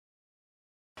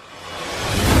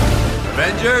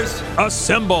Avengers,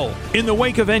 assemble! In the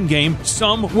wake of Endgame,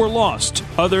 some were lost,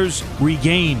 others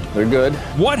regained. They're good.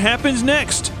 What happens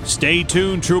next? Stay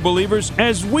tuned, true believers,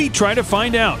 as we try to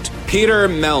find out. Peter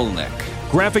Melnick,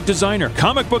 Graphic designer,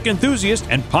 comic book enthusiast,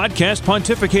 and podcast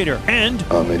pontificator, and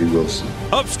I'm Eddie Wilson.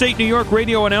 upstate New York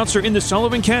radio announcer in the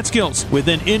Sullivan Catskills, with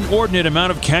an inordinate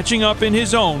amount of catching up in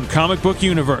his own comic book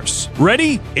universe.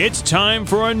 Ready? It's time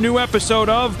for a new episode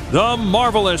of The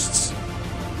Marvelists.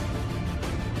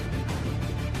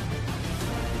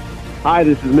 Hi,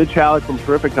 this is Mitch Halleck from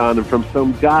Terrificon, and from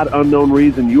some God-unknown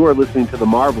reason, you are listening to The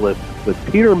Marvelists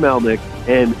with Peter Melnick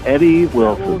and Eddie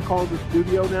Wilson. We'll call the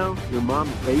studio now? Your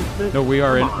mom's basement? No, we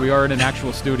are in an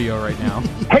actual studio right now.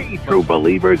 Hey, true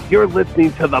believers, you're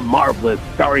listening to The Marvelists,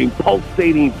 starring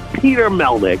pulsating Peter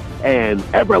Melnick and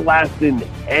everlasting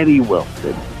Eddie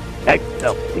Wilson.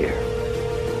 Excelsior.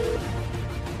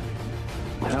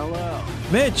 Hello.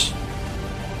 Mitch,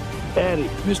 Eddie.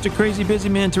 Mr. Crazy Busy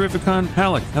Man, Terrificon,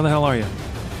 Halleck, how the hell are you?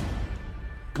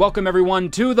 Welcome,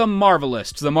 everyone, to The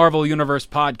Marvelists, the Marvel Universe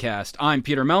podcast. I'm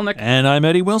Peter Melnick. And I'm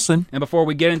Eddie Wilson. And before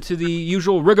we get into the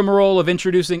usual rigmarole of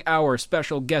introducing our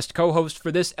special guest co-host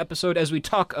for this episode as we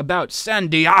talk about San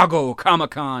Diego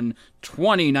Comic-Con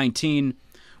 2019,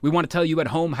 we want to tell you at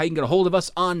home how you can get a hold of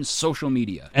us on social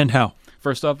media. And how?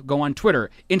 First off, go on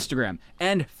Twitter, Instagram,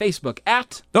 and Facebook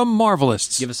at The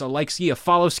Marvelists. Give us a like ski, a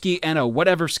follow ski, and a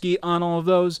whatever ski on all of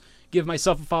those. Give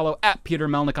myself a follow at Peter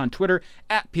Melnick on Twitter,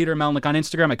 at Peter Melnick on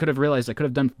Instagram. I could have realized I could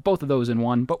have done both of those in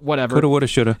one, but whatever. Coulda, woulda,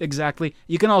 shoulda. Exactly.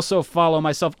 You can also follow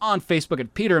myself on Facebook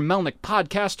at Peter Melnick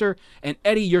Podcaster. And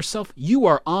Eddie, yourself, you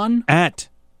are on...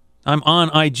 I'm on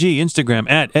IG, Instagram,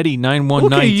 at Eddie9193.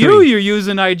 Look at you. You're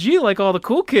using IG like all the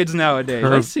cool kids nowadays.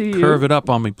 I see you. Curve it up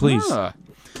on me, please.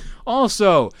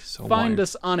 Also, So find wired.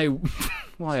 us on a...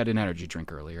 Well, I had an energy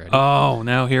drink earlier, Eddie. Oh,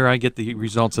 now here I get the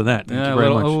results of that. Thank you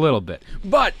very much. A little bit.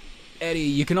 But... Eddie,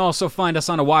 you can also find us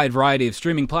on a wide variety of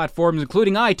streaming platforms,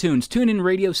 including iTunes, TuneIn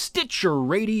Radio, Stitcher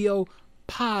Radio,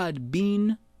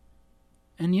 Podbean,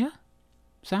 and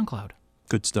SoundCloud.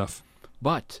 Good stuff.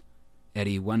 But,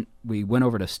 Eddie, when we went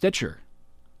over to Stitcher,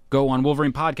 go on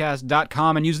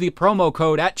WolverinePodcast.com and use the promo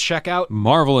code at checkout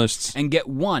Marvelists. and get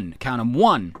one, count them,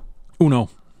 1, Uno.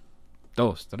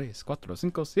 2, 3, 4,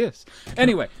 5, 6.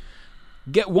 Anyway,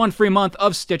 get one free month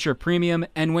of Stitcher Premium,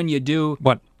 and when you do...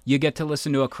 What? You get to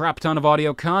listen to a crap ton of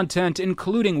audio content,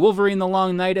 including Wolverine the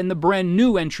Long Night and the brand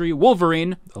new entry,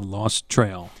 Wolverine, The Lost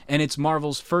Trail. and it's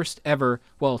Marvel's first ever,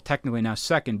 well, technically now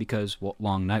second because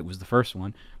Long Night was the first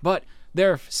one, but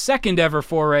their second ever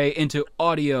foray into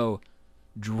audio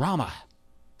drama.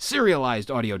 Serialized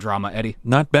audio drama, Eddie.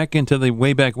 Not back into the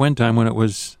way back when time when it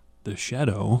was The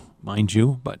Shadow, mind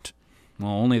you, but Well,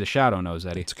 only the Shadow knows,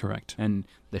 Eddie. it's correct. And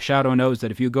the Shadow knows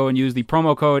that if you go and use the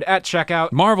promo code at checkout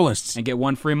Marvelists. and get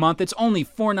one free month, it's only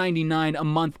 $4.99 a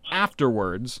month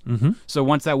afterwards. Mm-hmm. So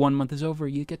once that 1 month is over,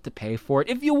 you get to pay for it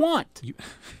if you want.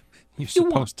 You're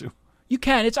supposed to. You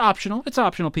can. It's optional. It's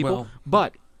optional, people. Well-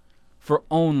 But for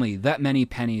only that many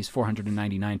pennies,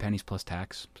 499 pennies plus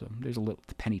tax. So there's a little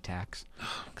penny tax.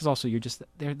 Because also you're just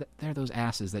they're those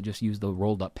asses that just use the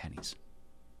rolled up pennies.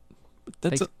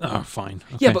 That's fine.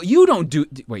 Okay. Yeah, but you don't do.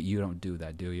 Wait, you don't do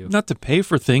that, do you? Not to pay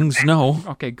for things, no.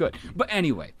 Okay, good. But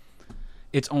anyway,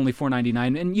 it's only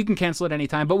 $4.99, and you can cancel it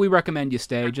anytime. But we recommend you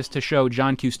stay just to show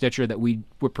John Q. Stitcher that we're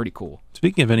pretty cool.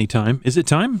 Speaking of any time, is it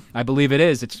time? I believe it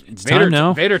is. It's time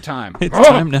now. Vader time. It's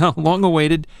time now. Long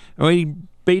awaited,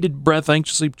 bated breath,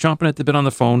 anxiously chomping at the bit on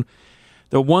the phone.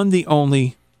 The one, the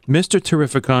only, Mr.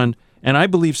 Terrificon, and I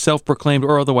believe self-proclaimed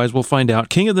or otherwise, we'll find out,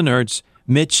 King of the Nerds,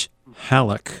 Mitch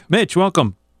Halleck. Mitch,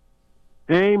 welcome.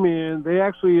 Hey, man. They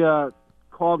actually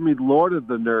called me Lord of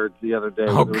the Nerds the other day.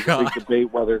 Oh, there was God. a big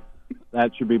debate whether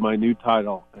that should be my new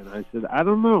title. And I said, I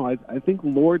don't know. I think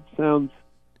Lord sounds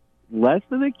less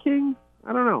than a king.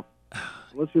 I don't know.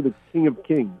 Unless you're the King of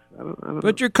Kings. I don't know.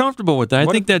 But you're comfortable with that.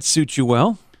 I think that suits you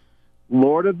well.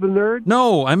 Lord of the Nerds?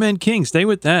 No, I meant King. Stay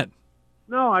with that.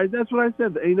 No, that's what I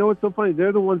said. And you know what's so funny?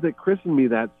 They're the ones that christened me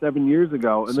that 7 years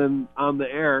ago. And then on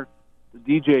the air, the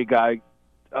DJ guy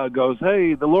goes,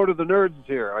 hey, the Lord of the Nerds is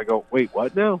here. I go, wait,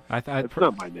 what now? That's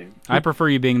not my name. I prefer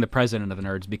you being the president of the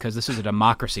nerds because this is a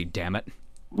democracy, damn it.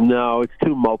 No, it's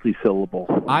too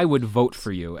multi-syllable. I would vote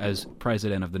for you as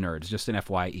president of the nerds, just an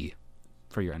FYE,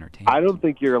 for your entertainment. I don't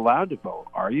think you're allowed to vote,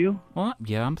 are you? Well,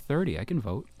 yeah, I'm 30. I can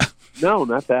vote. No,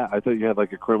 not that. I thought you had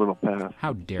like a criminal past.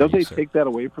 How dare Don't you, they sir. take that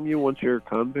away from you once you're a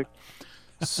convict?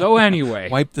 So anyway.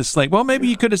 Wipe the slate. Well, maybe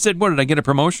you could have said, what, did I get a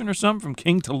promotion or something from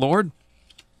King to Lord?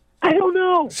 I don't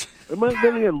know. It might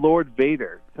have been Lord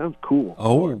Vader. Sounds cool.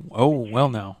 Oh, well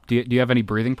now. Do you have any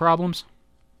breathing problems?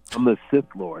 I'm the Sith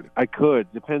Lord. I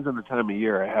could. Depends on the time of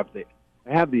year. I have the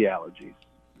I have the allergies.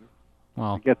 I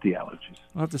Well, get the allergies.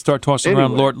 I'll have to start tossing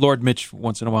around Anyway. Lord Mitch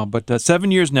once in a while. But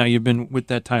 7 years now you've been with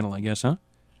that title, I guess, huh?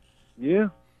 Yeah.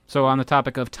 so on the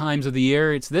topic of times of the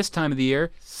year, it's this time of the year.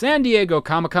 San Diego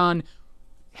Comic-Con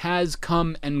has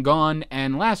come and gone,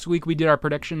 and last week we did our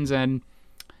predictions, and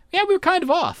yeah, we were kind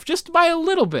of off, just by a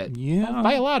little bit. Yeah.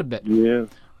 By a lot of bit. Yeah.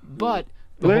 But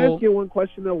the Can I whole, ask you one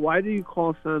question, though? Why do you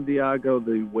call San Diego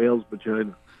the whale's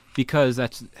vagina? because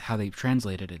that's how they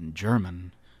translated it in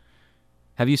German.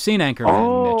 Have you seen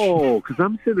Anchorman, Mitch? Oh, because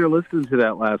I'm sitting there listening to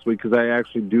that last week because I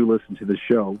actually do listen to the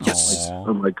show. Yes.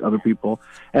 Unlike other people.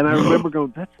 And I remember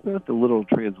going, that's not the literal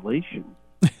translation.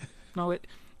 No,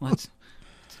 it's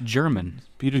German.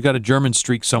 Peter's got a German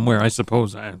streak somewhere, I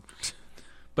suppose.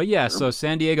 But yeah, so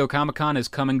San Diego Comic-Con has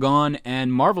come and gone,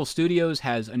 and Marvel Studios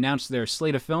has announced their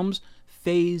slate of films,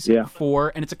 Phase Yeah.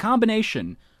 4, and it's a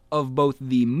combination of both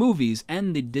the movies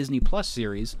and the Disney Plus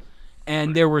series.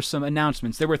 And there were some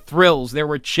announcements. There were thrills. There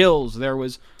were chills. There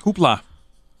was... Hoopla.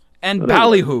 And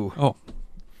ballyhoo. Oh,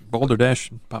 Boulder Dash,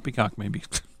 and Poppycock, maybe.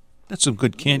 That's some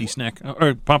good candy snack.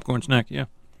 Or popcorn snack, yeah.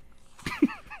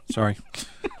 Sorry.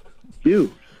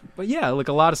 Huge. But yeah, like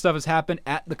a lot of stuff has happened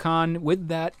at the con with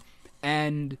that.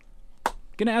 And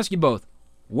gonna ask you both,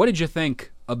 what did you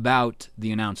think about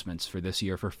the announcements for this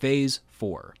year for Phase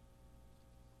 4?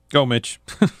 Go, Mitch.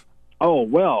 Oh,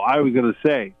 well, I was going to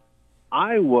say,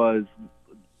 I was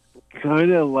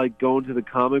kind of like going to the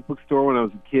comic book store when I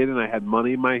was a kid and I had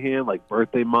money in my hand, like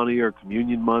birthday money or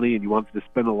communion money, and you wanted to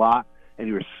spend a lot, and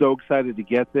you were so excited to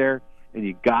get there, and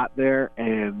you got there,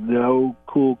 and no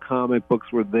cool comic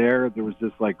books were there. There was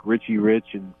just like Richie Rich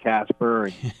and Casper,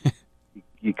 and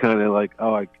you kind of like,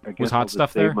 oh, I guess Hot I'll just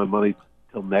Stuff save there? my money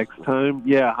till next time.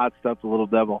 Yeah, Hot Stuff, The Little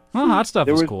Devil. Well, Hot Stuff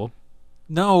There was was- cool.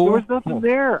 No. There was nothing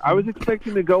there. I was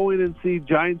expecting to go in and see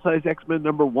Giant Size X-Men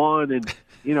 #1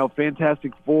 and,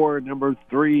 Fantastic Four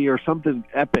 #3 or something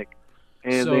epic.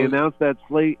 And So- they announced that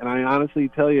slate, and I honestly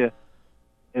tell you,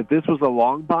 if this was a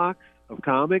long box of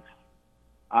comics,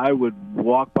 I would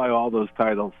walk by all those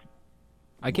titles.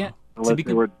 I can't. Unless be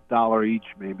they were $1 each,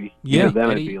 maybe. Yeah.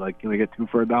 Then Eddie- I'd be like, can I get 2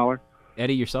 for $1?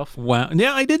 Eddie, yourself? Wow.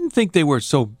 Yeah, I didn't think they were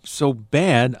so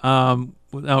bad.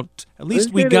 Without at I least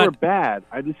didn't we say they were got. bad.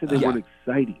 I just said they Yeah. weren't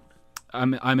exciting.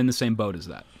 I'm in the same boat as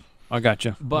that. I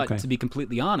gotcha. But Okay. to be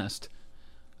completely honest,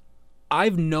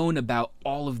 I've known about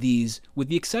all of these, with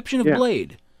the exception of Yeah.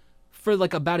 Blade, for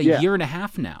like about a Yeah. year and a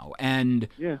half now. And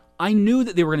Yeah. I knew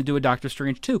that they were going to do a Doctor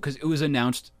Strange 2 because it was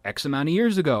announced X amount of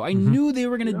years ago. I knew they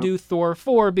were going to do Thor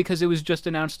 4 because it was just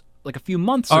announced like a few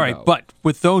months All ago. right, but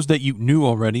with those that you knew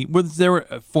already, was there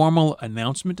a formal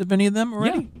announcement of any of them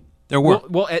already? Yeah. There were.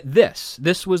 Well, at this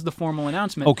was the formal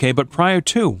announcement. Okay, but prior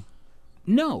to.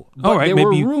 No, but All right, there maybe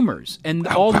were you- rumors, and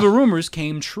all the rumors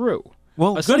came true.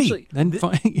 Well, Essentially, goody. Then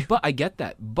fine. But I get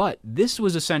that. But this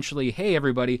was essentially, hey,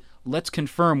 everybody, let's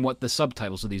confirm what the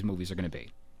subtitles of these movies are going to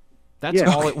be. That's Yeah.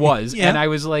 all it was. Yeah. And I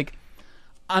was like,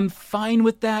 I'm fine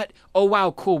with that. Oh,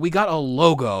 wow, cool. We got a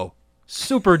logo.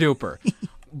 Super duper.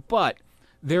 But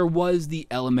there was the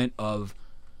element of,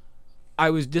 I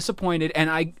was disappointed, and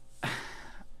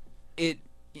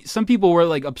some people were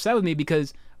like upset with me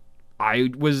because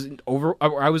I was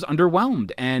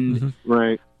underwhelmed. And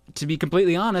Right. to be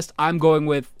completely honest, I'm going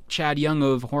with Chad Young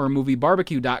of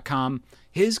HorrorMovieBarbecue.com.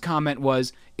 His comment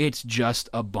was, it's just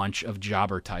a bunch of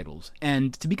jobber titles.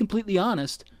 And to be completely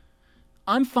honest,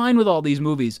 I'm fine with all these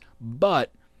movies,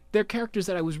 but they're characters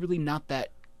that I was really not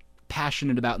that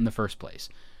passionate about in the first place.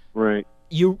 Right.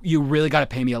 You really got to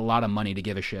pay me a lot of money to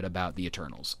give a shit about the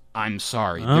Eternals. I'm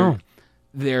sorry. Oh.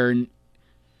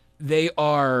 They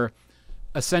are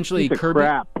essentially Piece of Kirby.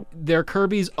 crap. They're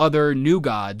Kirby's other new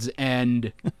gods,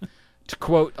 and to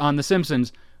quote on The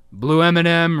Simpsons, blue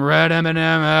M&M, red M&M,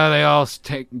 they all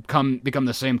become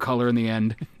the same color in the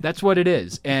end. That's what it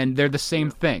is, and they're the same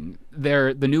thing.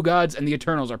 They're the new gods and the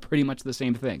Eternals are pretty much the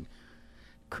same thing.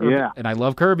 Kirby, Yeah. and I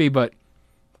love Kirby, but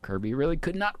Kirby really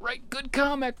could not write good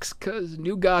comics because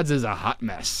New Gods is a hot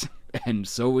mess, and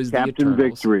so is the Captain Eternals.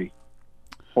 Victory.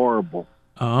 Horrible.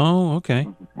 Oh, okay.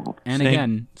 And Same-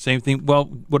 again, Same thing. Well,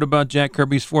 what about Jack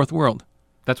Kirby's Fourth World?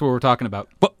 that's what we're talking about.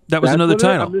 Well, that was That's another what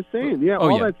title. I'm just saying. Yeah, Oh,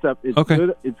 all yeah. that stuff. It's Okay.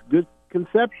 good. It's good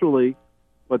conceptually,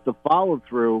 but the follow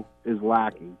through is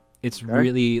lacking. It's Okay.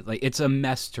 really like it's a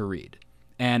mess to read.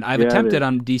 And I've Yeah, it attempted is.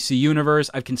 on DC Universe.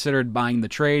 I've considered buying the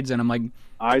trades, and I'm like,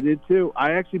 I did too.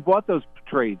 I actually bought those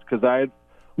trades because I had.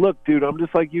 Look, dude, I'm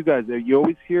just like you guys. You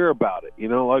always hear about it. You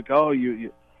know, like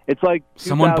you it's like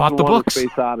Someone bought the 2001: A books.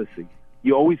 Space Odyssey.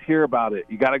 You always hear about it.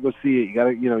 You got to go see it. You got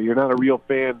to, you're not a real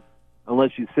fan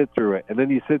unless you sit through it, and then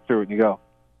you sit through it and you go,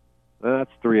 that's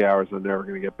 3 hours I'm never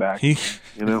going to get back. You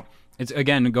know. It's,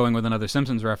 again, going with another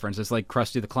Simpsons reference. It's like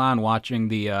Krusty the Clown watching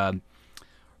the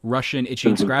Russian Itchy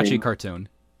and Scratchy cartoon.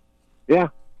 Yeah.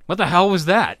 What the hell was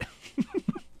that?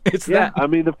 It's that. I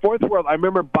mean, the Fourth World, I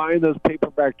remember buying those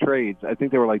paperback trades. I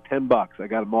think they were like $10. I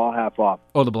got them all half off.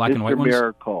 Oh, the black and white Mr. ones?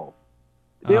 Miracle.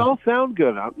 They all sound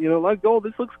good. Like, oh,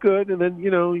 this looks good. And then,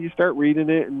 you start reading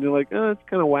it, and you're like, oh, it's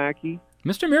kind of wacky.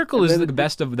 Mr. Miracle is the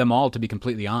best of them all, to be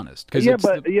completely honest. But here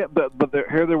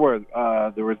there were.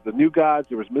 There was the New Gods.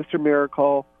 There was Mr.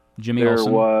 Miracle. Jimmy Olsen.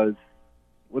 There was,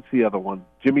 what's the other one?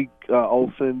 Jimmy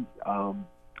Olsen.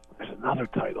 There's another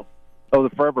title. Oh,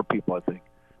 the Forever People, I think.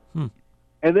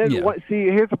 And then,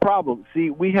 here's the problem. See,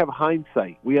 we have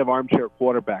hindsight. We have armchair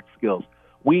quarterback skills.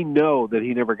 We know that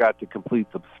he never got to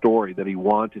complete the story that he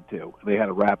wanted to. They had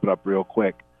to wrap it up real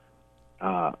quick.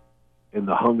 In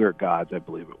the Hunger Gods, I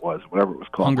believe it was, whatever it was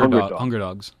called. Hunger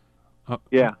Dogs. Oh,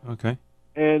 yeah. Okay.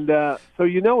 And so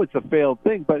it's a failed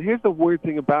thing. But here's the weird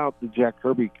thing about the Jack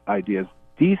Kirby ideas.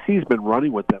 DC's been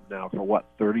running with them now for,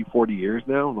 30, 40 years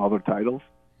now, and all their titles?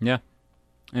 Yeah.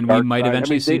 And we might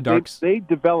eventually see They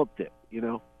developed it,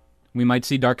 We might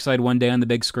see Darkseid one day on the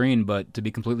big screen, but to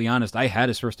be completely honest, I had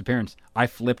his first appearance. I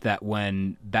flipped that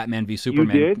when Batman v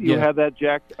Superman. You did? You had that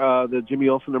the Jimmy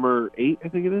Olsen number 8, I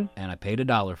think it is? And I paid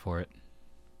 $1 for it.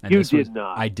 And you did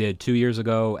not. I did 2 years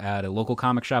ago at a local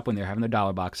comic shop when they were having their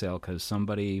dollar box sale because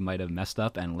somebody might have messed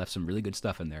up and left some really good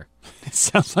stuff in there. It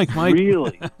sounds like my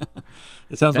Really?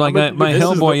 It sounds like my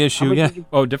Hellboy issue. Yeah.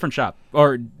 Oh, different shop.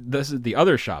 Or this is the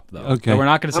other shop though. Okay. That we're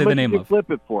not going to say the name of. How much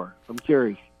did you flip it for? I'm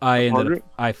curious.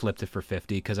 I flipped it for $50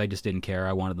 because I just didn't care.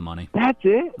 I wanted the money. That's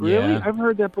it? Really? Yeah. I've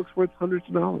heard that book's worth hundreds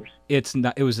of dollars. It's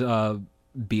not. It was a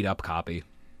beat up copy.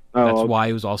 Oh, That's okay. why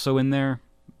it was also in there.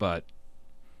 But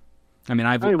I mean,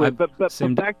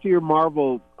 but back to your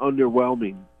Marvel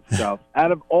underwhelming stuff.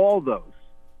 Out of all those,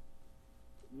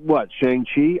 what,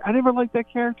 Shang-Chi? I never liked that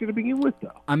character to begin with,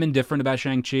 though. I'm indifferent about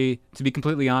Shang-Chi. To be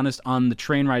completely honest, on the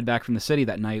train ride back from the city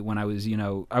that night when I was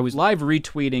live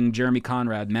retweeting Jeremy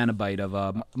Conrad, Manabite of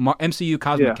MCU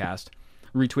Cosmicast,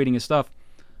 retweeting his stuff.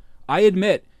 I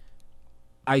admit,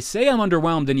 I say I'm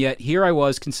underwhelmed, and yet here I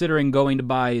was considering going to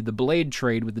buy the Blade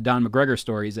trade with the Don McGregor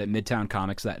stories at Midtown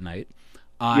Comics that night.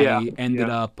 I ended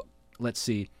up,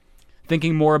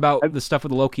 thinking more about the stuff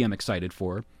with Loki I'm excited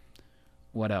for.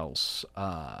 What else?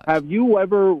 Have you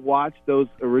ever watched those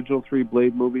original 3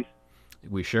 Blade movies?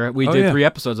 We did 3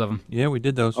 episodes of them. Yeah, we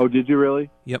did those. Oh, did you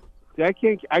really? Yep. See,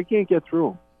 I can't get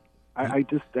through them. I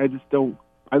just don't.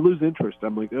 I lose interest.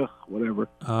 I'm like, ugh, whatever.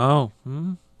 Oh.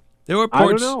 There were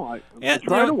points. I don't know. I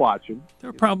try to watch them.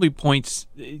 There were probably points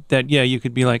that, you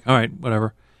could be like, all right,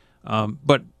 whatever.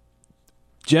 But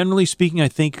generally speaking, I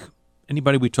think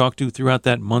anybody we talked to throughout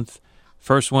that month,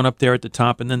 first one up there at the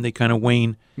top, and then they kind of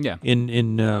wane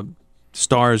in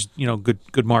stars,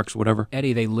 good marks, whatever.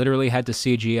 Eddie, they literally had to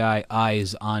CGI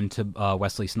eyes onto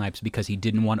Wesley Snipes because he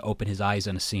didn't want to open his eyes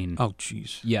in a scene. Oh,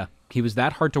 jeez. Yeah, he was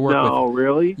that hard to work with. No,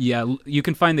 really? Yeah, you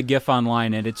can find the GIF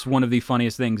online, and it's one of the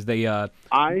funniest things. They.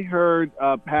 I heard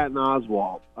Patton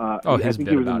Oswalt. I his think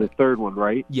bit he was in about the it. third one,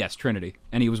 right? Yes, Trinity,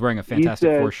 and he was wearing a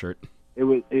Fantastic Four shirt.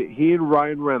 He and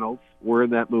Ryan Reynolds were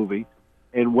in that movie,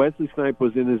 and Wesley Snipes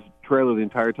was in his trailer the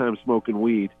entire time smoking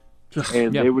weed,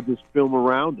 and they would just film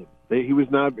around him. He was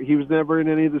never in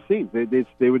any of the scenes.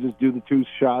 They would just do the 2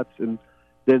 shots, and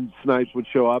then Snipes would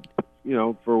show up,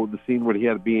 for the scene where he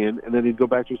had to be in, and then he'd go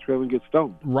back to his trailer and get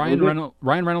stoned.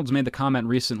 Ryan Reynolds made the comment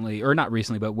recently, or not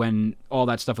recently, but when all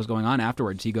that stuff was going on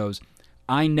afterwards, he goes,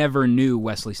 "I never knew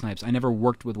Wesley Snipes. I never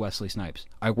worked with Wesley Snipes.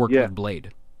 I worked with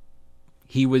Blade."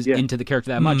 He was into the character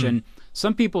that much, and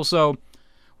some people. So,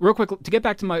 real quick, to get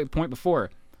back to my point before,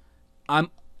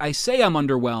 I say I'm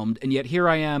underwhelmed, and yet here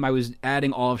I am. I was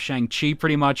adding all of Shang-Chi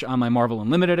pretty much on my Marvel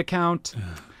Unlimited account.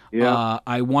 Yeah.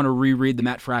 I want to reread the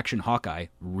Matt Fraction Hawkeye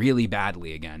really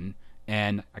badly again,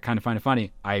 and I kind of find it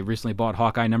funny. I recently bought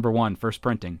Hawkeye #1, first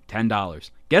printing,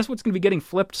 $10. Guess what's going to be getting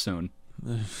flipped soon?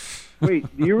 Wait,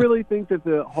 do you really think that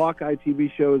the Hawkeye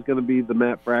TV show is going to be the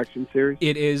Matt Fraction series?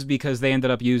 It is, because they ended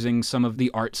up using some of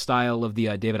the art style of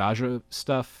the David Aja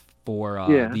stuff for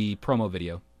the promo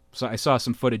video. So I saw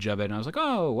some footage of it, and I was like,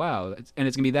 oh, wow. And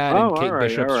it's going to be that, and Kate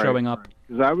Bishop's showing up.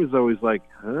 Because I was always like,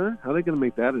 huh? How are they going to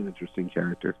make that an interesting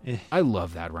character? I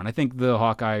love that run. I think the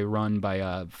Hawkeye run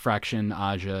by Fraction,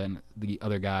 Aja, and the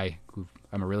other guy, who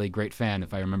I'm a really great fan,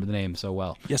 if I remember the name so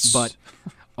well. Yes. But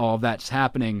all of that's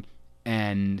happening,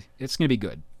 and it's going to be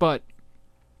good. But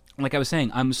like I was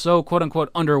saying, I'm so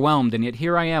quote-unquote underwhelmed, and yet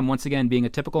here I am once again being a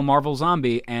typical Marvel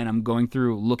zombie, and I'm going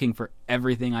through looking for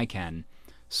everything I can.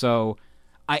 So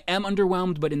I am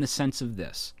underwhelmed, but in the sense of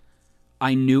this.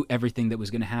 I knew everything that was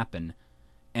going to happen.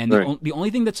 And the only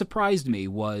thing that surprised me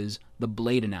was the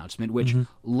Blade announcement, which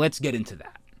let's get into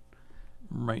that.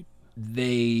 Right.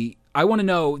 I want to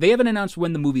know, they haven't announced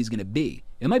when the movie's going to be.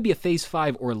 It might be a Phase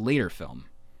 5 or later film,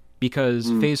 because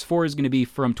Phase 4 is going to be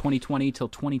from 2020 till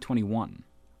 2021.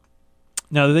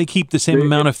 Now, do they keep the same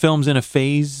amount of films in a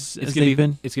phase as they've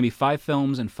been? It's going to be 5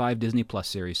 films and 5 Disney Plus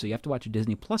series. So you have to watch a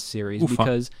Disney Plus series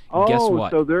because guess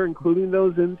what? So they're including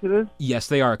those into this? Yes,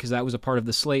 they are, because that was a part of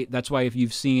the slate. That's why if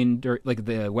you've seen like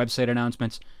the website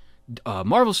announcements,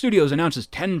 Marvel Studios announces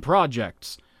 10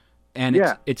 projects. And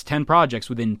it's 10 projects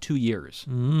within 2 years.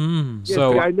 Mm. Yeah,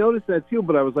 So see, I noticed that too,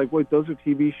 but I was like, wait, those are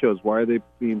TV shows. Why are they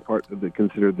being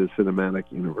considered the cinematic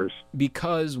universe?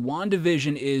 because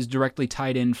WandaVision is directly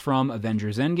tied in from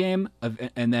Avengers Endgame,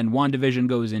 and then WandaVision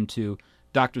goes into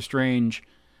Doctor Strange,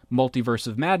 Multiverse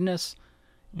of Madness.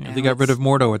 Yeah, they got rid of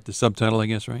Mordo at the subtitle, I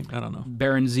guess, right? I don't know.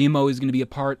 Baron Zemo is going to be a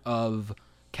part of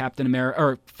Captain America,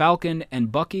 or Falcon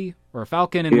and Bucky, or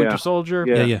Falcon and Winter Soldier.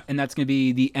 Yeah. And that's going to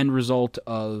be the end result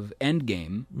of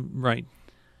Endgame. Right.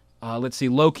 Let's see,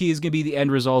 Loki is going to be the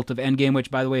end result of Endgame, which,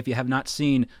 by the way, if you have not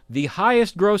seen, the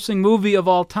highest grossing movie of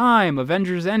all time,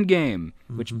 Avengers Endgame,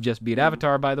 which just beat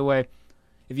Avatar, by the way.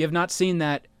 If you have not seen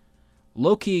that,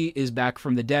 Loki is back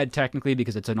from the dead, technically,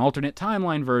 because it's an alternate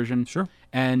timeline version. Sure.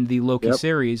 And the Loki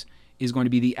series is going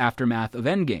to be the aftermath of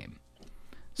Endgame.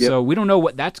 Yep. So we don't know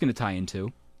what that's going to tie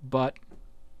into, but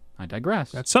I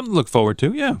digress. That's something to look forward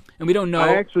to, yeah. And we don't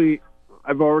know.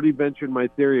 I've already ventured my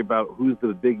theory about who's the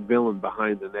big villain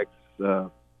behind the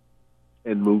next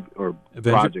end movie or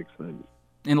projects thing.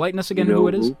 Enlighten us again who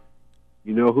it is.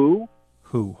 You know who?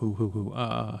 Who?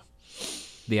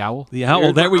 The Owl? The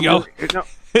Owl, there we go.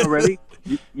 Already?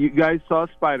 You guys saw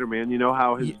Spider-Man. You know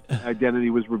how his identity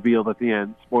was revealed at the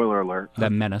end. Spoiler alert.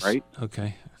 That menace. Right?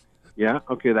 Okay. Yeah?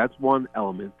 Okay, that's one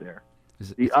element there.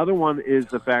 The other one is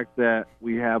the fact that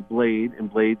we have Blade, and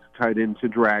Blade's tied into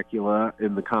Dracula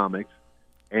in the comics,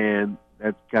 and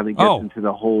that kind of gets into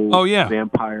the whole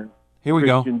vampire, here we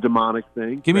Christian demonic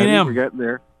thing. Give me an M. We're getting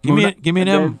there. Give me an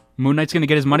M. Moon Knight's going to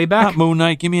get his money back? Not Moon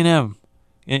Knight. Give me an M.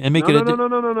 And make it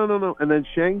No. And then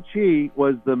Shang-Chi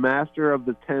was the master of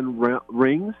the 10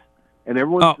 rings, and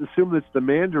everyone's assuming it's the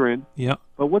Mandarin. Yeah.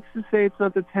 But what's to say it's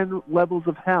not the 10 levels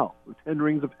of hell, the 10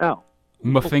 rings of hell?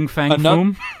 Mafing Fang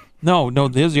Foom? No,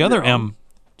 there's the other M.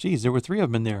 Jeez, there were 3 of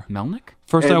them in there. Melnick?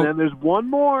 Then there's one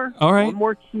more. All right. One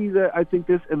more key that I think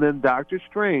and then Doctor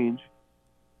Strange,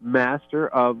 master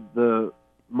of the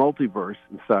multiverse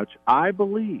and such. I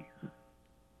believe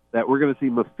that we're going to see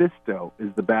Mephisto is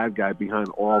the bad guy behind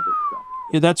all this stuff.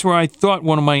 Yeah, that's where I thought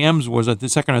one of my M's was at the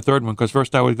second or third one, because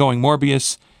first I was going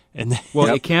Morbius. And well,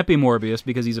 it can't be Morbius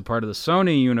because he's a part of the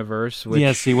Sony universe, which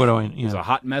is a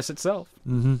hot mess itself.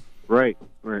 Mm-hmm. Right.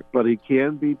 But he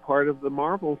can be part of the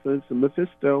Marvel, so it's a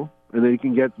Mephisto, and then you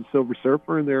can get the Silver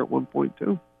Surfer in there at one point,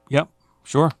 too. Yep,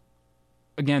 sure.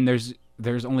 Again, there's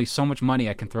only so much money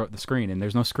I can throw at the screen, and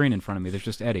there's no screen in front of me. There's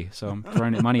just Eddie, so I'm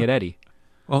throwing money at Eddie.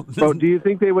 Well, so do you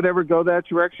think they would ever go that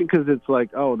direction? Because it's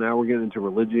like, now we're getting into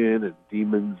religion and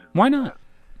demons. Why not?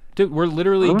 Dude, we're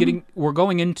literally we're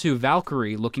going into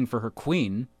Valkyrie looking for her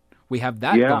queen. We have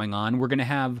that going on. We're going to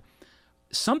have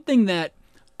something that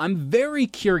I'm very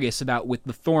curious about with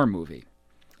the Thor movie.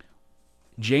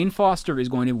 Jane Foster is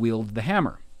going to wield the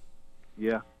hammer.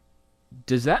 Yeah.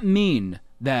 Does that mean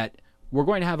that we're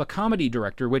going to have a comedy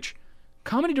director, which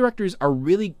comedy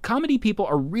people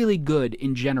are really good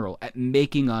in general at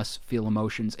making us feel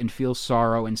emotions and feel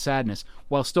sorrow and sadness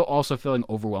while still also feeling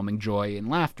overwhelming joy and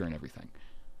laughter and everything.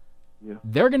 Yeah.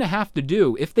 They're going to have to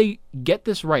do, if they get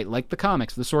this right, like the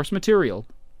comics, the source material,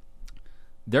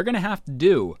 they're going to have to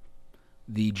do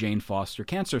the Jane Foster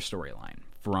cancer storyline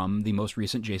from the most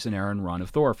recent Jason Aaron run of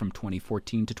Thor from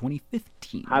 2014 to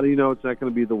 2015. How do you know it's not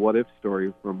going to be the what if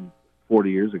story from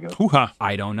 40 years ago? Hoo-ha.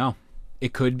 I don't know.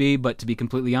 It could be, but to be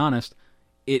completely honest,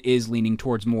 it is leaning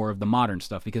towards more of the modern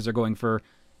stuff because they're going for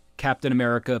Captain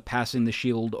America passing the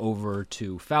shield over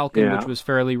to Falcon, which was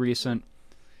fairly recent.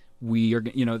 We are,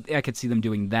 I could see them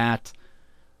doing that.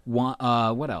 What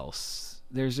else?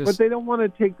 But they don't want to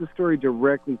take the story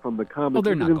directly from the comics. Well,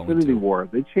 they're not going Infinity to. War.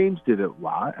 They changed it a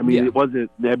lot. I mean, it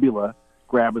wasn't Nebula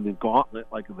grabbing the gauntlet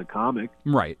like in the comic.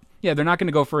 Right. Yeah, they're not going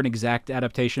to go for an exact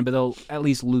adaptation, but they'll at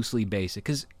least loosely base it.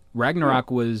 Because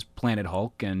Ragnarok was Planet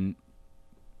Hulk, and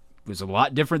it was a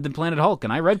lot different than Planet Hulk.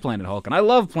 And I read Planet Hulk, and I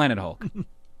love Planet Hulk.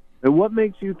 And what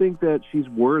makes you think that she's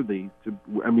worthy to?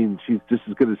 I mean, she's just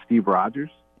as good as Steve Rogers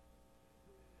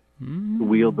to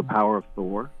wield the power of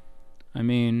Thor. I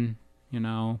mean,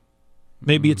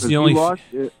 maybe it's the only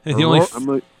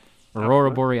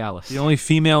Aurora Borealis. The only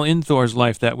female in Thor's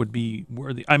life that would be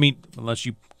worthy. I mean, unless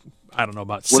you I don't know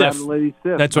about What Sif. happened to Lady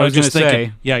Sif? That's what I was gonna just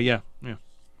thinking. say. Yeah.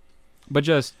 But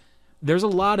just, there's a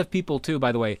lot of people, too,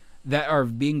 by the way, that are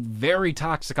being very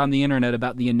toxic on the internet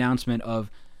about the announcement of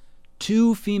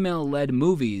 2 female-led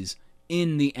movies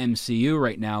in the MCU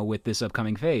right now with this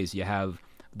upcoming phase. You have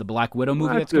the Black Widow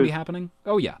movie that's going to be happening.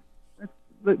 Oh, yeah.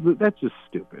 That's just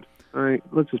stupid. All right,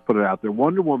 let's just put it out there.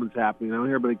 Wonder Woman's happening. I don't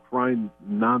hear anybody crying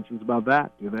nonsense about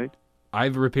that, do they?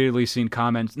 I've repeatedly seen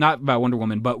comments, not about Wonder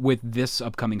Woman, but with this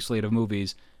upcoming slate of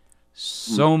movies,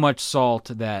 so much salt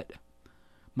that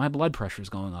my blood pressure's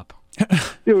going up.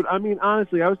 Dude, I mean,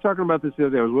 honestly, I was talking about this the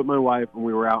other day. I was with my wife, and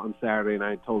we were out on Saturday, and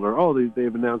I told her,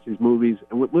 they've announced these movies.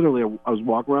 And literally, I was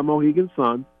walking around Mohegan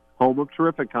Sun, home of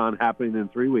Terrificon, happening in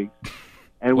 3 weeks.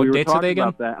 And What we were dates are they talking again?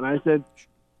 about that, and I said,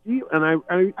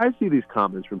 I see these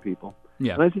comments from people.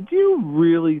 Yeah. And I said, do you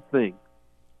really think,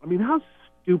 I mean, how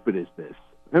stupid is this?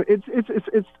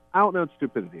 It's out and out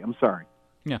stupidity. I'm sorry.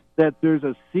 Yeah. That there's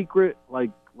a secret,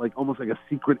 like almost like a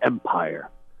secret empire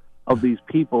of these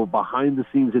people behind the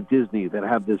scenes at Disney that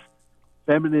have this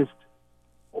feminist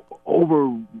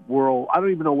overworld. I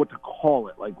don't even know what to call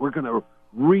it. Like we're gonna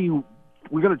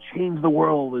change the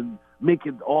world and make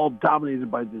it all dominated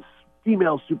by this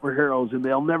female superheroes, and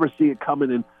they'll never see it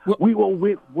coming. And we will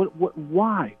win.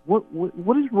 Why?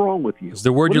 What is wrong with you? Is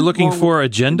the word What you're is looking wrong for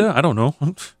agenda? I don't know.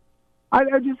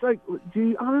 I just like. Do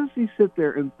you honestly sit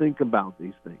there and think about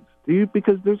these things? Do you?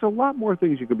 Because there's a lot more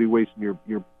things you could be wasting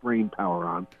your brain power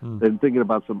on than thinking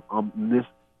about some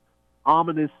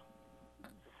ominous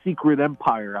secret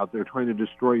empire out there trying to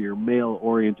destroy your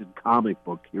male-oriented comic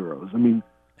book heroes. I mean,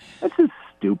 that's just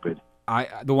stupid.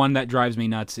 The one that drives me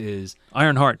nuts is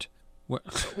Ironheart.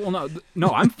 well, no,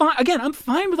 I'm fine. Again, I'm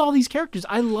fine with all these characters.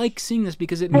 I like seeing this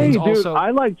because it Hey, means dude, also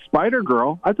I liked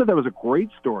Spider-Girl. I thought that was a great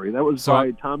story. That was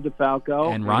by Tom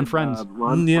DeFalco and Ron Frenz.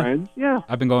 Ron Frenz, yeah.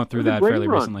 I've been going through It was a that great fairly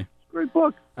run. recently. Great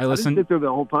book. I listened. didn't sit there the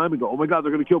whole time and go, oh, my God,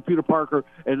 they're going to kill Peter Parker,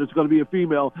 and it's going to be a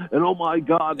female, and oh, my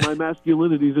God, my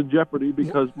masculinity's in jeopardy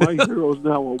because my hero's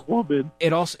now a woman.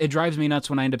 It drives me nuts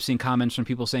when I end up seeing comments from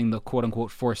people saying the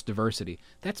quote-unquote forced diversity.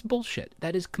 That's bullshit.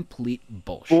 That is complete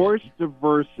bullshit. Forced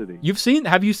diversity.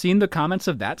 Have you seen the comments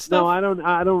of that stuff? No, I don't.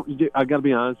 I got to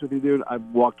be honest with you, dude. I've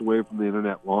walked away from the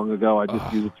internet long ago. I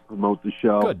just use it to promote the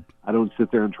show. Good. I don't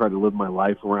sit there and try to live my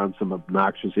life around some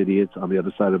obnoxious idiots on the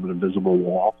other side of an invisible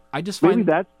wall. I just Maybe find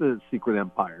that's the secret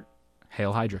empire.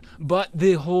 Hail Hydra. But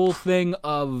the whole thing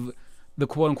of the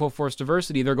quote-unquote forced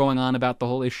diversity, they're going on about the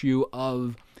whole issue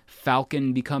of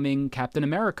Falcon becoming Captain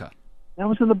America. That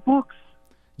was in the books.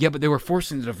 Yeah, but they were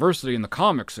forcing the diversity in the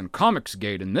comics and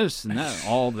Comicsgate and this and that,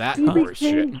 all that He horse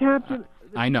became shit. Captain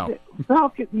I know.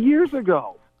 Falcon years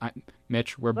ago.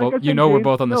 Mitch, we're Like I both. said, We're Jane-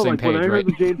 both on the no, same like page, when I right? heard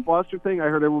the Jane Foster thing, I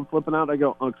heard everyone flipping out. I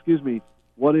go, oh, excuse me,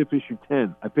 what if issue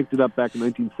 10? I picked it up back in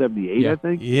 1978, Yeah. I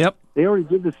think. Yep. They already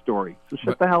did this story, so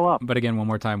shut the hell up. But again, one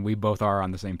more time, we both are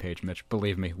on the same page, Mitch.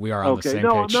 Believe me, we are on the Okay, same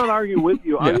no, page. I'm not arguing with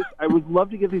you. Yeah. I would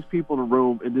love to get these people in a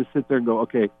room and just sit there and go,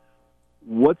 okay,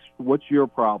 what's your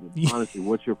problem? Honestly,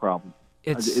 what's your problem?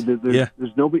 There's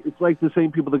nobody. It's like the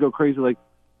same people that go crazy, like,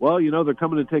 well, they're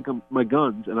coming to take my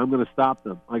guns, and I'm going to stop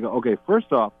them. I go, okay,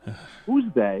 first off, who's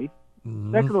they?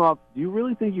 Second off, do you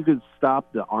really think you could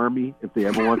stop the army if they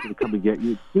ever wanted to come and get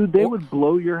you? Dude, they would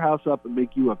blow your house up and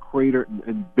make you a crater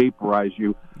and vaporize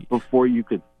you before you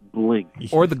could blink.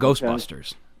 Or the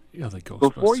Ghostbusters. Yeah, the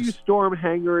Ghostbusters. Before you storm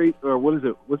Hangar, or what is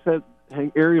it? What's that?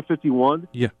 Area 51?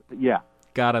 Yeah. Yeah.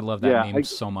 God, I love that meme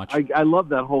so much. I love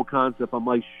that whole concept. I'm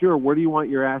like, sure, where do you want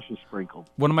your ashes sprinkled?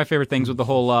 One of my favorite things with the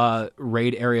whole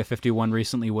raid Area 51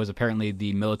 recently was apparently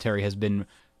the military has been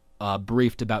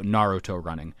briefed about Naruto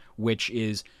running, which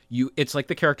is it's like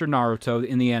the character Naruto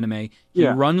in the anime. He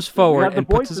runs forward and and the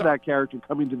puts voice his of that character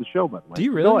coming to the show, by the way. Do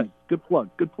you really? Go ahead.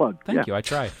 Good plug. Thank you. I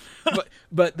try.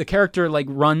 But the character like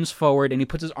runs forward and he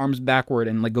puts his arms backward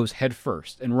and like goes head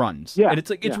first and runs. Yeah. And it's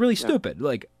like it's really stupid.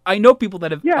 Like I know people that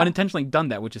have Yeah. unintentionally done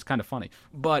that, which is kind of funny.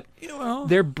 But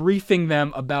they're briefing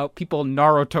them about people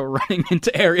Naruto running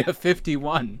into Area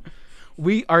 51.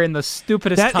 We are in the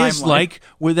stupidest timeline. That is like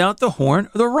without the horn,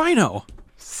 the rhino.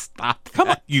 Stop. Come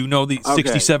on. You know the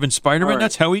 67 Spider-Man? All right.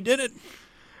 That's how he did it.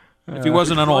 If he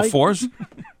wasn't on all fours.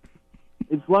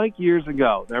 It's like years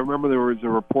ago. I remember there was a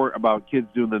report about kids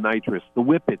doing the nitrous, the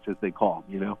whippets, as they call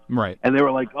them, Right. And they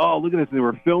were like, oh, look at this. And they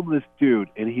were filming this dude,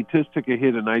 and he just took a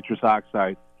hit of nitrous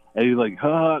oxide, and he's like,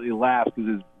 huh, and he laughs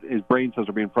because his brain cells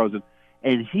are being frozen.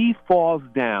 And he falls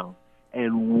down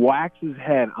and whacks his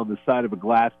head on the side of a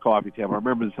glass coffee table. I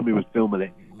remember somebody was filming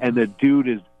it, and the dude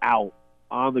is out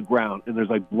on the ground, and there's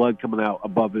like blood coming out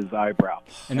above his eyebrow.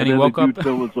 And then he woke the dude up.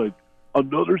 still was like,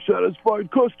 another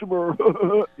satisfied customer.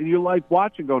 And you're like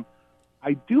watching going,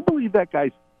 I do believe that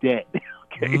guy's dead.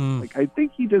 Okay, like I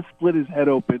think he just split his head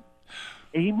open,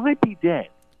 and he might be dead.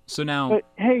 So now, But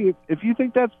hey, if you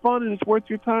think that's fun and it's worth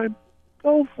your time,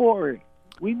 go for it.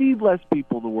 We need less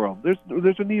people in the world.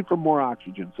 There's a need for more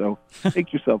oxygen. So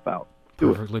take yourself out. Do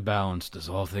it. perfectly balanced as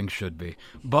all things should be.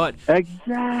 But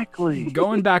Exactly.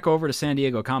 going back over to San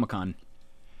Diego Comic-Con,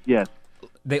 Yes.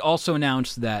 they also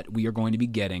announced that we are going to be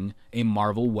getting a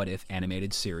Marvel What If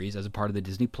animated series as a part of the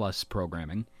Disney Plus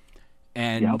programming.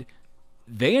 And Yep.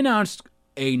 they announced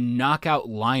a knockout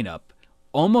lineup.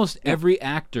 Almost every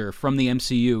actor from the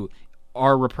MCU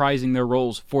are reprising their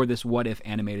roles for this What If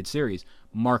animated series.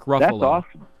 Mark Ruffalo. That's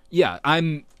awesome. Yeah,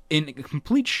 I'm in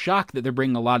complete shock that they're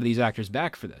bringing a lot of these actors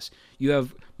back for this. You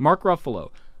have Mark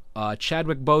Ruffalo,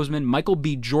 Chadwick Boseman, Michael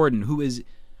B. Jordan, who is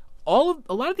a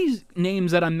lot of these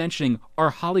names that I'm mentioning are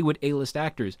Hollywood A-list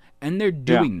actors, and they're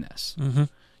doing this. Mm-hmm.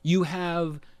 You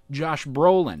have Josh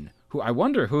Brolin, who I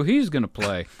wonder who he's going to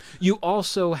play. You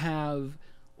also have,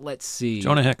 let's see,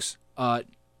 Jonah Hex.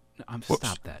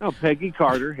 Stop that. Oh, Peggy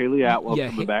Carter, Haley Atwell Yeah,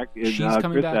 coming back, and she's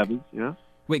coming Chris back. Evans. Yeah.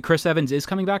 Wait, Chris Evans is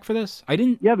coming back for this? I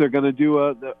didn't. Yeah, they're going to do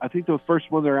I think the first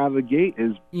one they're out of the gate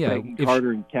is Yeah, Peggy if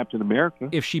Carter and Captain America.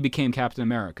 If she became Captain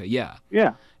America, yeah.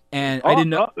 Yeah. And I didn't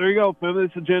know. Oh, there you go.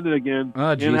 Feminist agenda again.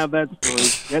 Oh, Can't geez. have that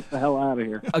story. Get the hell out of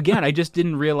here. Again, I just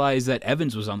didn't realize that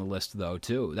Evans was on the list, though.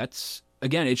 Too. That's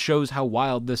again, it shows how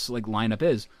wild this lineup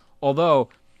is. Although,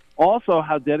 Also,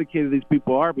 how dedicated these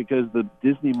people are, because the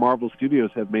Disney Marvel Studios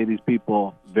have made these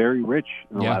people very rich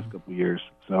in the Yeah. last couple of years.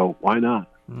 So why not?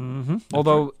 Mm-hmm.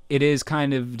 although it is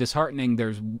kind of disheartening,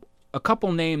 there's a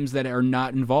couple names that are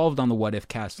not involved on the What If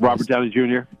cast Robert list. Downey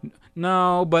Jr.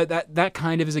 No, but that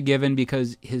kind of is a given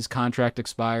because his contract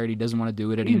expired. He doesn't want to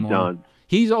do it He's anymore. done.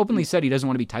 He's openly said he doesn't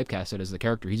want to be typecasted as the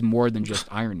character. He's more than just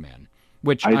Iron Man,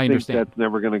 which I I think understand. that's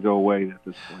never going to go away at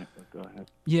this point. But go ahead.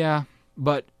 Yeah,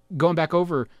 but going back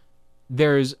over,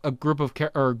 there's a group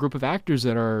of actors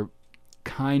that are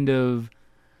kind of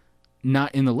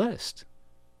not in the list.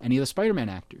 Any of the Spider-Man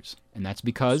actors, and that's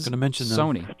because gonna mention them.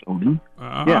 Sony.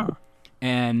 Yeah.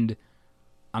 And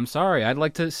I'm sorry, I'd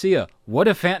like to see what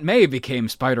if Aunt May became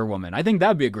Spider-Woman? I think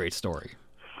that'd be a great story.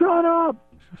 Shut up!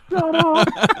 Shut up!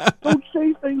 Don't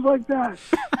say things like that.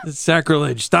 It's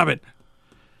sacrilege. Stop it.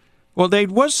 Well, there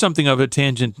was something of a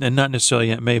tangent, and not necessarily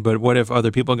Aunt May, but what if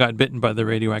other people got bitten by the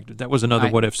radioactive? That was another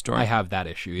what if story. I have that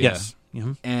issue. Yeah. Yes.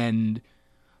 Mhm. And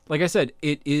like I said,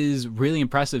 it is really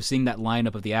impressive seeing that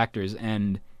lineup of the actors.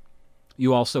 And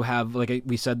you also have, like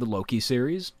we said, the Loki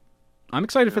series. I'm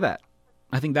excited for that.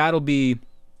 I think that'll be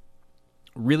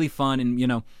really fun.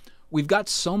 And, we've got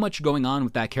so much going on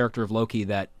with that character of Loki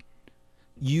that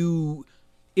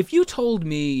if you told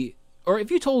me, or if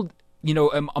you told,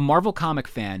 a Marvel comic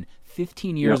fan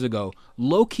 15 years ago,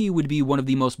 Loki would be one of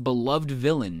the most beloved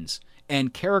villains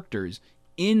and characters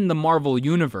in the Marvel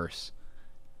universe,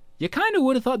 you kind of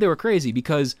would have thought they were crazy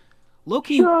because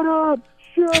Loki... Shut up!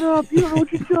 Shut up! You don't know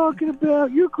what you're talking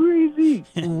about. You're crazy.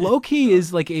 Loki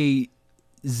is like a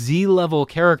Z-level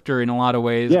character in a lot of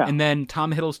ways, Yeah. and then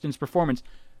Tom Hiddleston's performance,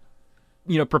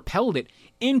 propelled it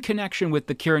in connection with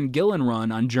the Kieran Gillen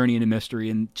run on Journey into Mystery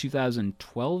in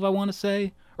 2012, I want to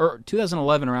say, or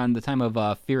 2011, around the time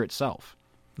of Fear itself.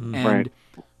 And Right.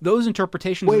 those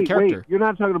interpretations of the Wait, character... you're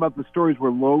not talking about the stories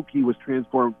where Loki was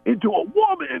transformed into a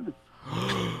woman.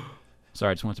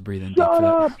 Sorry, I just want to breathe in deep for Shut that.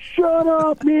 up! Shut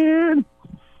up, man!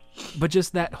 But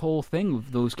just that whole thing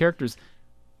of those characters,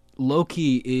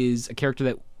 Loki is a character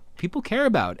that people care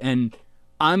about, and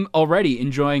I'm already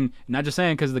enjoying, not just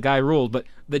saying because the guy ruled, but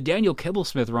the Daniel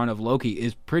Kibblesmith run of Loki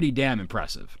is pretty damn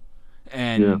impressive.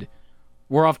 And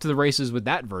we're off to the races with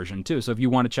that version, too. So if you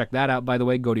want to check that out, by the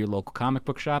way, go to your local comic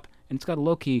book shop, and it's got a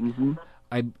Loki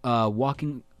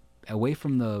walking away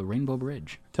from the Rainbow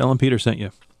Bridge. Tell him Peter sent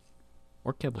you.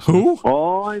 Or Kibblesmith. Who?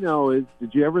 All I know is,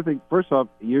 did you ever think, first off,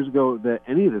 years ago, that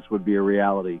any of this would be a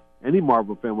reality? Any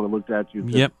Marvel fan would have looked at you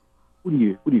and said, Yep. What are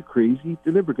you, crazy?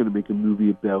 They're never going to make a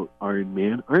movie about Iron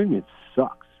Man. Iron Man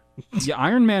sucks. Yeah,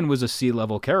 Iron Man was a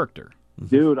C-level character.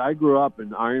 Dude, I grew up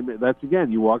in Iron Man. That's,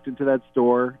 again, you walked into that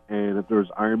store, and if there was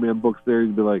Iron Man books there,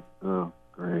 you'd be like, oh,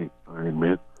 great, Iron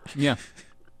Man. Yeah.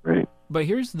 Great. But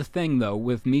here's the thing, though,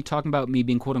 with me talking about me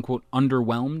being quote-unquote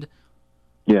underwhelmed,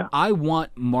 Yeah. I want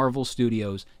Marvel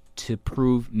Studios to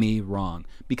prove me wrong.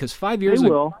 Because 5 They years ago...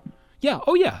 will. Yeah,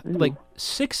 oh yeah. Like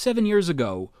 6-7 years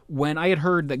ago, when I had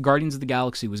heard that Guardians of the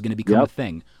Galaxy was going to become a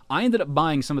thing, I ended up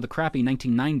buying some of the crappy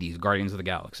 1990s Guardians of the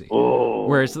Galaxy. Oh.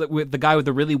 Whereas with the guy with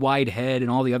the really wide head and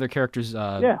all the other characters...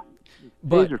 Yeah.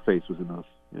 But, Taserface was in those.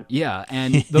 Yeah. yeah,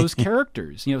 and those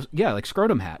characters, like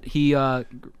Scrotum Hat. He,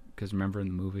 because remember in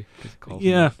the movie? 'Cause it calls him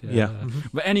Yeah, that. yeah.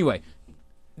 But anyway,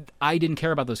 I didn't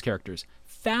care about those characters.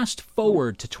 Fast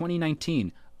forward to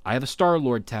 2019. I have a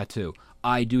Star-Lord tattoo.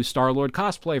 I do Star-Lord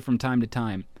cosplay from time to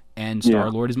time, and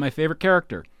Star-Lord is my favorite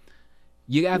character.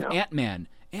 You have Ant-Man.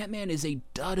 Ant-Man is a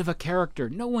dud of a character.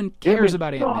 No one cares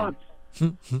about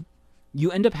Ant-Man. You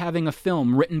end up having a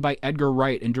film written by Edgar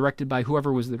Wright and directed by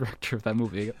whoever was the director of that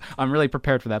movie. I'm really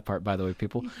prepared for that part, by the way,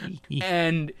 people.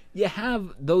 And you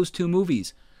have those two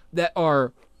movies that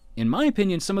are, in my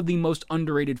opinion, some of the most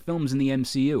underrated films in the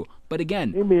MCU. But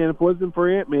again... Hey, man, if it wasn't for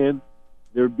Ant-Man,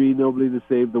 there'd be nobody to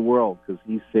save the world, because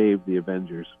he saved the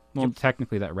Avengers. Well,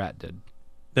 technically that rat did.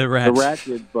 The Rat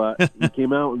did, but he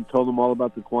came out and told them all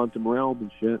about the quantum realm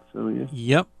and shit, so yeah.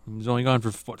 Yep. He was only gone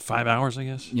for, 5 hours, I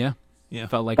guess? Yeah. Yeah.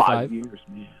 Felt like 5 years,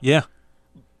 man. Yeah.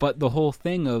 But the whole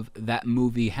thing of that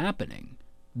movie happening,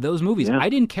 those movies, I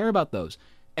didn't care about those.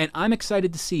 And I'm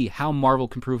excited to see how Marvel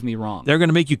can prove me wrong. They're going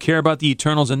to make you care about the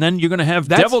Eternals, and then you're going to have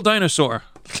Devil Dinosaur.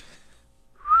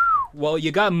 Well,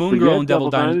 you got Moon Girl and Devil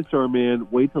Dinosaur, man.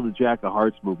 Wait till the Jack of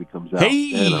Hearts movie comes out.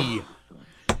 Hey!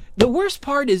 The worst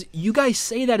part is you guys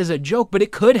say that as a joke, but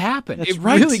it could happen. That's it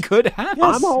right. really could happen.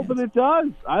 Yes. I'm hoping it does.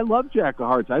 I love Jack of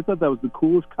Hearts. I thought that was the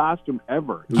coolest costume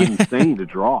ever. It was insane to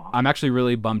draw. I'm actually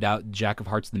really bummed out. Jack of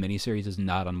Hearts, the miniseries, is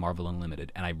not on Marvel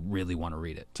Unlimited, and I really want to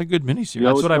read it. It's a good miniseries. You know,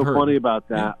 That's what I've heard. What's so funny about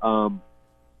that? Yeah.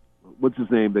 What's his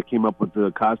name that came up with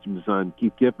the costume design?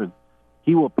 Keith Giffen.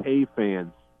 He will pay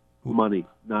fans money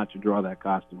not to draw that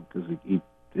costume because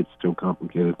it's too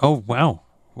complicated. Oh, wow.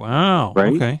 Wow.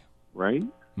 Right? Okay. Right?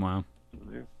 Wow.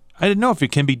 I didn't know if it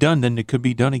can be done, then it could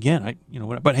be done again.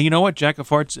 But hey, you know what? Jack of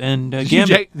Farts and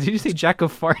Gambit. Did you say Jack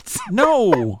of Farts?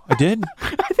 No, I did. I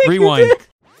think Rewind. You did.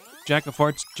 Jack of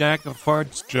Farts, Jack of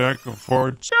Farts, Jack of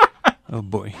Farts. Oh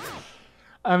boy.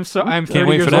 I'm 30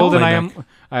 wait years for that old and playback.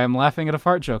 I am laughing at a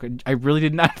fart joke. I really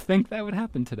did not think that would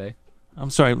happen today. I'm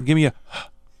sorry. Give me a.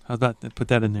 How about that? Put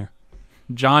that in there.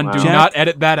 John, do Jack- not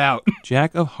edit that out.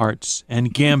 Jack of Hearts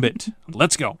and Gambit.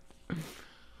 Let's go.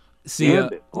 See,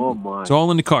 Oh my! It's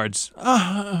all in the cards.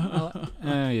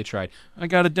 you tried. I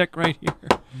got a deck right here.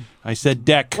 I said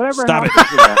deck. Whatever Stop it.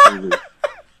 happened to that movie?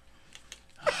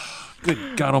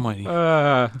 Good God Almighty.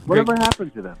 Whatever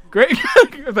happened to that? Great.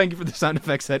 Thank you for the sound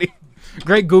effects, Eddie.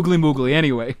 Great googly moogly.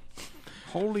 Anyway,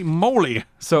 Holy moly.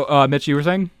 so Mitch, you were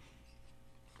saying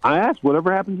I asked,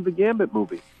 whatever happened to the Gambit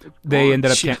movie? they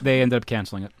ended up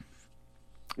canceling it.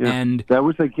 Yeah. And I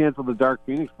wish they canceled the Dark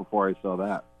Phoenix before I saw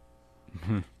that.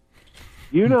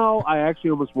 You know, I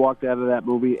actually almost walked out of that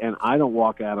movie, and I don't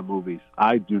walk out of movies.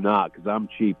 I do not, because I'm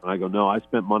cheap. And I go, no, I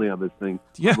spent money on this thing.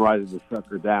 Yeah. I'm writing the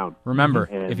sucker down. remember,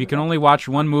 And, if you can only watch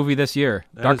one movie this year,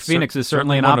 Dark Phoenix is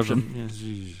certainly an one of option. them. Yes,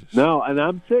 Jesus. No, and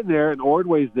I'm sitting there, and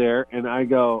Ordway's there, and I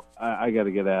go, I got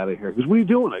to get out of here. He goes, what are you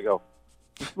doing? I go,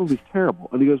 this movie's terrible.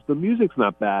 And he goes, the music's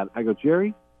not bad. I go,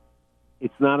 Jerry,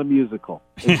 it's not a musical.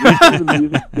 If you say the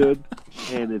music's good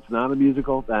and it's not a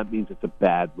musical, that means it's a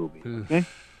bad movie. Okay?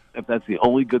 If that's the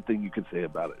only good thing you can say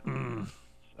about it.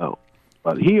 So,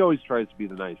 but he always tries to be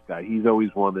the nice guy. He's always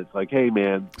one that's like, hey,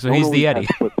 man. So he's the Eddie.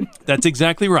 That's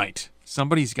exactly right.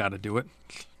 Somebody's got to do it.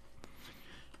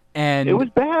 And It was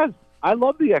bad. I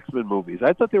love the X-Men movies.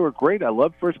 I thought they were great. I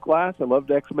loved First Class. I loved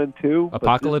X-Men 2. but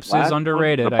Apocalypse this last is one,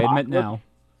 underrated. I admit Apocalypse? now.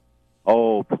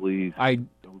 Oh, please.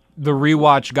 The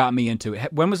rewatch got me into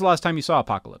it. When was the last time you saw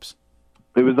Apocalypse?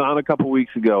 It was on a couple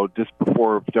weeks ago, just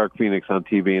before Dark Phoenix on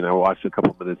TV, and I watched a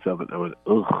couple minutes of it, and I went,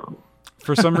 ugh.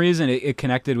 For some reason, it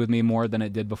connected with me more than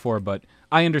it did before, but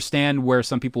I understand where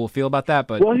some people will feel about that,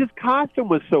 but Well, his costume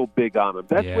was so big on him.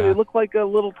 That's Yeah. what it looked like, a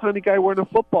little tiny guy wearing a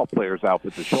football player's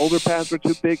outfit. The shoulder pads were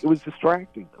too big. It was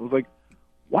distracting. I was like,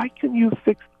 why can you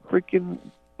fix freaking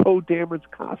Poe Dameron's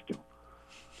costume?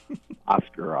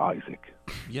 Oscar Isaac.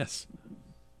 Yes.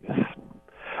 Yes.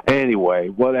 Anyway,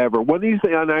 whatever. When these,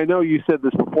 and I know you said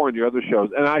this before in your other shows,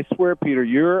 and I swear, Peter,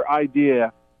 your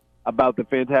idea about the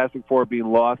Fantastic Four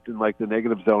being lost in like the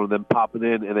negative zone and then popping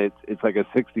in, and it's like a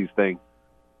 '60s thing,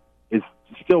 is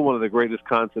still one of the greatest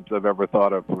concepts I've ever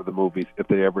thought of for the movies. If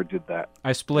they ever did that,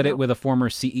 I split it with a former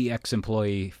CEX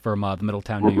employee from the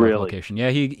Middletown, New York Really? location.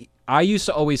 Yeah, I used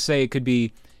to always say it could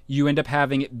be, you end up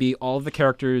having it be all of the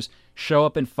characters show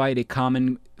up and fight a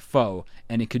common foe,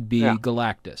 and it could be Yeah.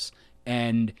 Galactus.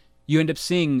 And you end up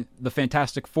seeing the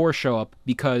Fantastic Four show up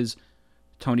because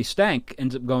Tony Stank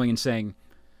ends up going and saying,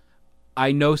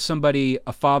 I know somebody,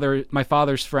 my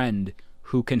father's friend,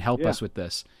 who can help Yeah. us with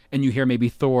this. And you hear maybe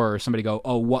Thor or somebody go,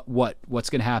 oh, what's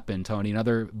going to happen, Tony?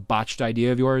 Another botched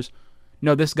idea of yours?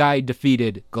 No, this guy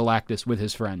defeated Galactus with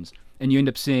his friends. And you end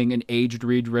up seeing an aged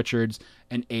Reed Richards,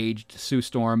 an aged Sue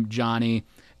Storm, Johnny,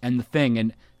 and the Thing.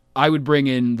 And I would bring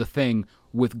in the Thing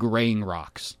with graying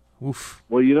rocks. Oof.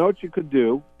 well, you know what you could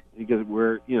do, because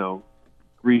we're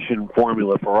Grecian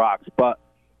formula for rocks, but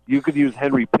you could use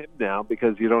Henry Pym now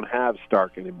because you don't have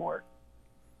Stark anymore.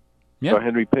 Yeah. So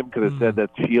Henry Pym could have said that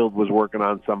S.H.I.E.L.D. was working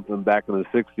on something back in the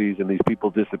 60s, and these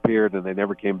people disappeared, and they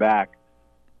never came back.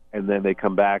 And then they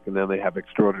come back, and then they have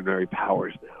extraordinary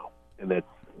powers now. And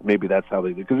maybe that's how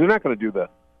they do. Because they're not going to do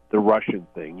the Russian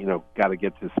thing, got to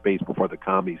get to space before the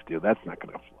commies do. That's not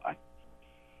going to fly.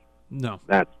 No.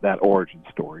 That's that origin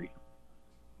story.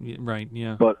 Yeah, right,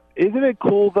 yeah. But isn't it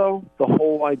cool, though, the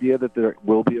whole idea that there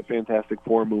will be a Fantastic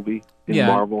Four movie in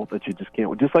Marvel that you just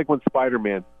can't... Just like when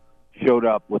Spider-Man showed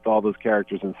up with all those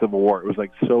characters in Civil War, it was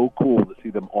like so cool to see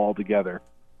them all together.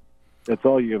 That's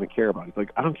all you're going to care about. It's like,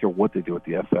 I don't care what they do with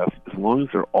the FF, as long as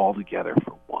they're all together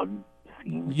for one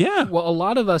scene. Yeah. Well, a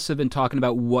lot of us have been talking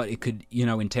about what it could,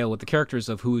 entail with the characters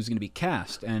of who is going to be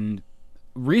cast. And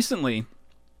recently,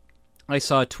 I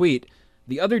saw a tweet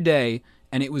the other day,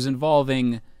 and it was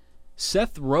involving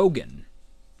Seth Rogen.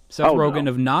 Rogen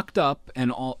of Knocked Up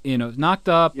and all, Knocked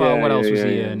Up. What else was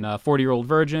he in? 40-Year-Old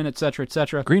Virgin, etc.,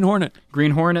 etc. Green Hornet.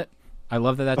 Green Hornet. I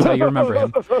love that. That's how you remember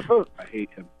him. I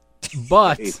hate him.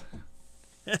 But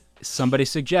somebody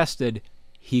suggested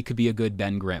he could be a good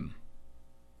Ben Grimm.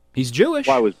 He's Jewish.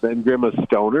 Why, was Ben Grimm a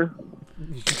stoner?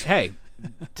 Hey,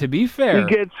 to be fair,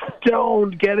 he gets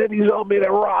stoned. Get it? He's all made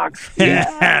of rocks.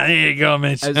 Yeah, there you go,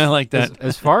 Mitch. I like that.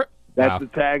 As far that's the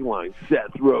tagline.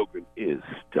 Seth Rogen is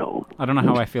stoned. I don't know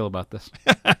how I feel about this,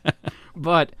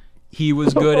 but he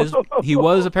was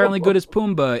apparently good as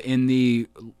Pumbaa in the.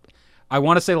 I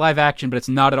want to say live action, but it's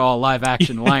not at all live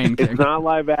action Lion King. It's not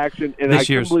live action, and I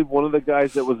can't believe one of the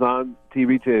guys that was on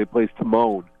TV today that plays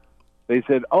Timon. They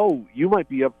said, "Oh, you might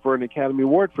be up for an Academy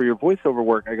Award for your voiceover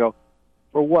work." I go,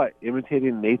 "For what?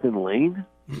 Imitating Nathan Lane?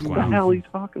 What the hell are you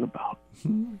talking about?"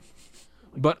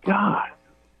 But God,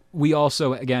 we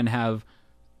also again have.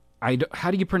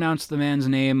 How do you pronounce the man's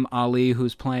name? Ali,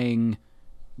 who's playing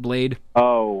Blade.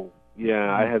 Oh.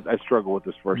 Yeah, I struggle with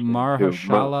this first name.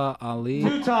 Mahershala Ali.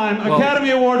 Two-time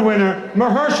Academy Award winner,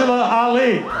 Mahershala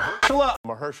Ali.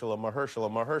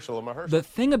 Mahershala. The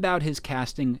thing about his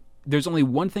casting, there's only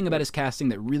one thing about his casting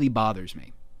that really bothers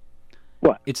me.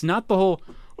 What? It's not the whole,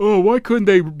 why couldn't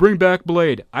they bring back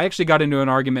Blade? I actually got into an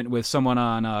argument with someone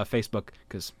on Facebook,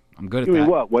 because I'm good at that. You mean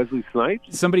what, Wesley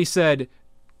Snipes? Somebody said,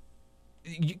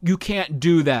 you can't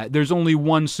do that. There's only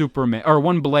one Superman, or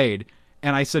one Blade.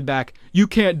 And I said back, you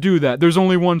can't do that. There's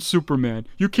only one Superman.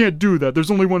 You can't do that. There's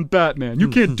only one Batman. You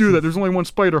can't do that. There's only one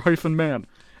Spider-Man.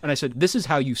 And I said, this is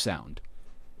how you sound.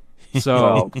 So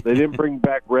well, they didn't bring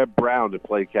back Reb Brown to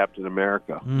play Captain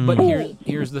America. But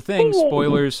here's the thing.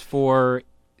 Spoilers for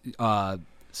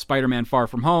Spider-Man Far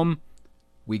From Home.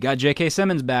 We got J.K.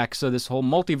 Simmons back, so this whole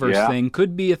multiverse thing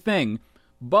could be a thing.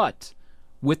 But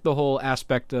with the whole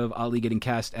aspect of Ali getting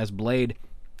cast as Blade,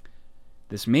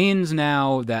 this means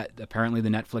now that apparently the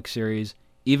Netflix series,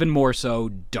 even more so,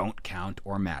 don't count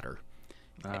or matter.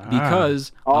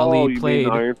 Because Ali played...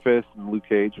 You mean Iron Fist and Luke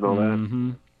Cage and all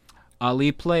that?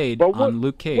 Ali played on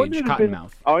Luke Cage,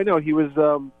 Cottonmouth. Oh, I know. He was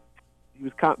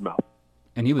Cottonmouth.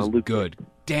 And he was good.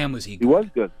 Damn, was he good. He was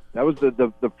good. That was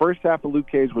the first half of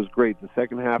Luke Cage was great. The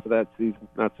second half of that season,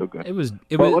 not so good. It was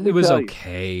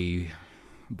okay.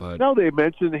 But no, they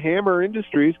mentioned Hammer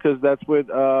Industries because that's what...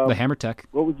 the Hammer Tech.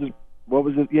 What was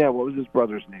it? Yeah, what was his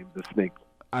brother's name? The snake.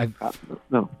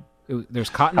 There's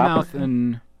Cottonmouth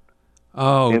and.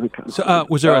 Oh, so,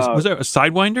 was there a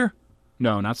Sidewinder?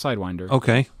 No, not Sidewinder.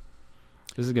 Okay,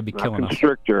 this is gonna be killing us.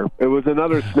 Constrictor. It was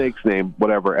another snake's name,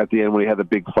 whatever. At the end when he had the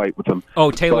big fight with him. Oh,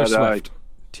 Taylor Swift.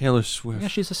 Taylor Swift. Yeah,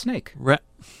 she's a snake.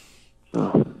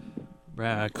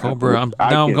 Cobra.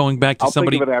 I'm going back to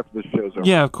somebody. I'll think of it after the show's over.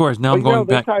 Yeah, of course. Now I'm going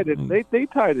back. They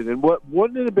tied it. And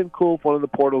wouldn't it have been cool if one of the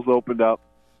portals opened up?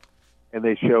 And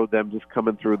they showed them just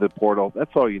coming through the portal.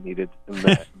 That's all you needed in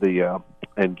the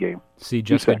end game. See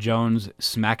Jessica Jones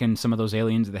smacking some of those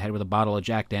aliens in the head with a bottle of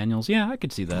Jack Daniels. Yeah, I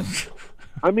could see that.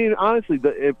 I mean, honestly,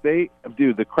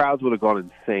 the crowds would have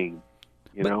gone insane.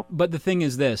 You know. But the thing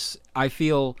is this: I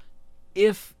feel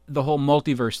if the whole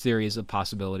multiverse theory is a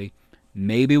possibility,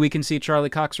 maybe we can see Charlie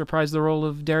Cox reprise the role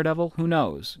of Daredevil. Who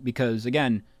knows? Because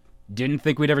again, didn't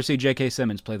think we'd ever see J.K.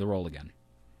 Simmons play the role again,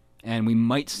 and we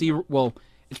might see. Well.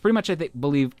 It's pretty much, I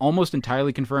believe, almost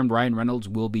entirely confirmed Ryan Reynolds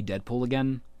will be Deadpool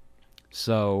again.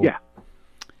 So, yeah.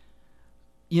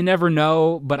 You never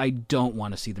know, but I don't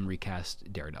want to see them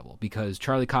recast Daredevil because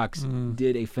Charlie Cox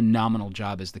did a phenomenal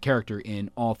job as the character in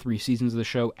all 3 seasons of the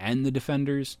show and The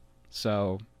Defenders.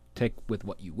 So, take with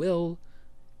what you will.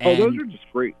 And those are just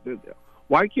great.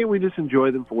 Why can't we just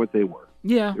enjoy them for what they were?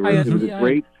 Yeah. It was a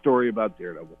great story about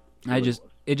Daredevil.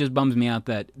 It just bums me out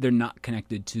that they're not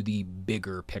connected to the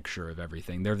bigger picture of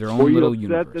everything. They're their Were own you little upset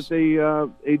universe.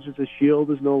 that Agents of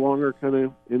S.H.I.E.L.D. is no longer kind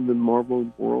of in the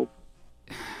Marvel world?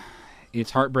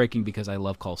 It's heartbreaking because I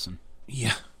love Coulson.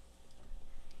 Yeah.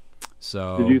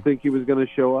 So Did you think he was going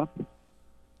to show up?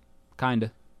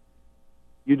 kinda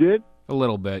You did? a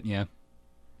little bit, yeah.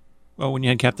 Well, when you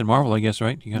had Captain Marvel, I guess,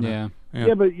 right? You gotta, Yeah.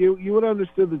 Yeah, but you would have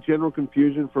understood the general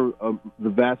confusion for the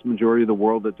vast majority of the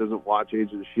world that doesn't watch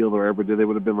Agents of S.H.I.E.L.D. or ever did. They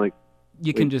would have been like,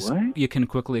 You can Wait, just what? you can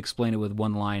quickly explain it with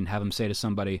one line. Have him say to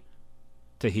somebody,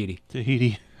 Tahiti,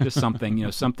 Tahiti. just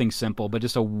something, something simple, but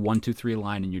just a 1, 2, 3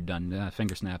 line, and you're done.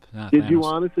 Finger snap. did you Thanos.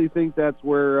 honestly think that's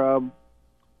where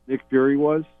Nick Fury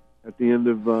was at the end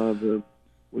of the,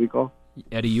 what do you call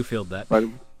Eddie, you feel that?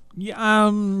 Spider-Man? Yeah,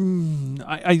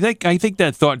 I think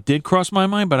that thought did cross my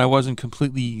mind, but I wasn't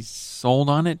completely sold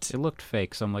on it. It looked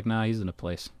fake, so I'm like, nah, he's in a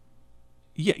place.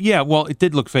 Yeah. Well, it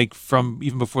did look fake from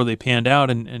even before they panned out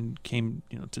and came,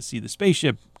 to see the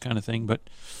spaceship kind of thing. But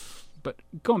But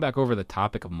going back over the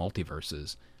topic of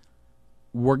multiverses,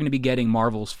 we're going to be getting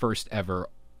Marvel's first ever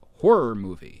horror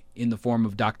movie in the form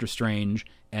of Doctor Strange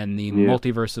and the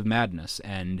Multiverse of Madness.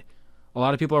 And a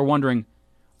lot of people are wondering,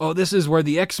 oh, this is where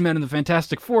the X-Men and the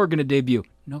Fantastic Four are going to debut.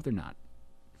 No, they're not.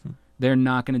 They're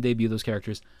not going to debut those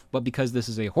characters. But because this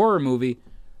is a horror movie,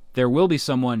 there will be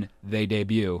someone they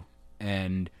debut.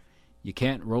 And you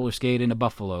can't roller skate in a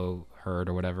buffalo herd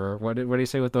or whatever. What do you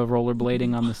say with the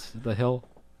rollerblading on the hill?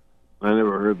 I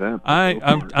never heard that.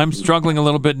 I'm struggling a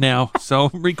little bit now, so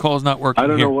recall's not working. I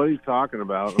don't here. know what he's talking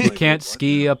about. I'm You like, can't what?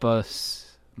 ski up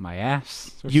my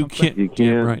ass. Or You something? can't. You Yeah,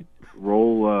 can't right.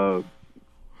 roll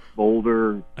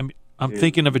boulder, I'm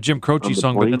thinking of a Jim Croce On the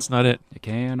song, but plane? that's not it. You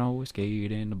can't always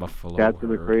skate in the buffalo. cats in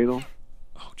the herd. cradle.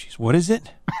 Oh, jeez, what is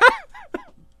it?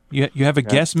 You have a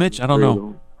guess, Mitch? I don't know.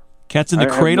 Cradle. Cats in the I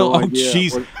have Cradle. no Oh, idea.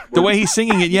 jeez, What- the way he's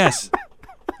singing it. Yes.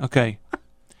 Okay.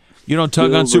 You don't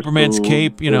tug on Silver Superman's spoon,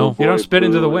 cape. You don't boy spit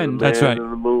into the blue, wind. That's man right. on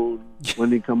the moon.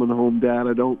 When you coming home, Dad?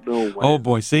 I don't know when. Oh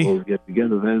boy, see, We'll get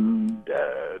together then,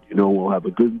 Dad. We'll have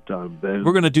a good time then.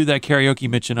 we're gonna do that karaoke,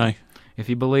 Mitch and I. If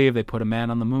you believe, they put a man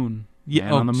on the moon. Yeah.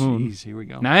 Man Oh, on the moon. jeez, here we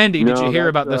go. Now, Andy, did No, you hear that's,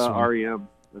 about this one? REM.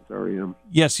 That's REM.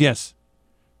 Yes.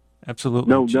 Absolutely.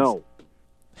 No, Jeez. no.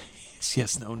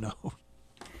 Yes. No.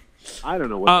 I don't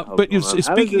know what the hell's but going you- on. How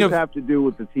speaking does of- this have to do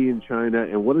with the tea in China,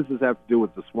 and what does this have to do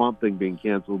with the Swamp Thing being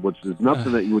canceled, which is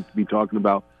nothing that you would be talking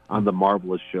about on the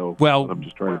Marvelous show? Well, I'm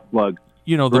just trying to plug.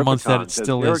 The month that Terrificon it says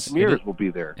still Eric is. Mears will be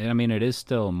there. I mean, it is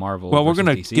still Marvel. Well, we're versus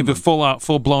gonna DC give a month.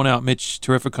 full blown out Mitch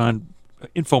Terrificon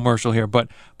infomercial here, but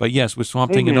yes, with Swamp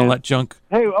Hey, Thing and all man. that junk.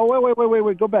 Hey,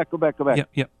 wait. Go back.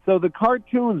 Yep. So the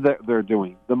cartoons that they're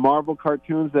doing, the Marvel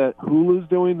cartoons that Hulu's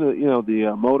doing, the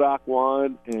MODOK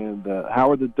one and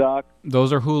Howard the Duck.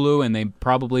 Those are Hulu, and they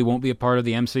probably won't be a part of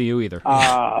the MCU either.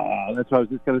 That's what I was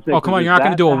just going to say. Oh, come on, Is you're not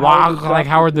gonna that do a the wog like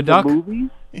Howard the Duck? Movies?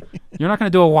 You're not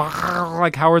going to do a wah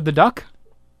like Howard the Duck?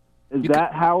 Is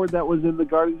that Howard that was in the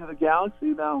Guardians of the Galaxy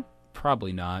now?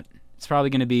 Probably not. It's probably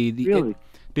going to be Really?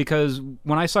 because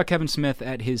when I saw Kevin Smith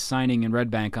at his signing in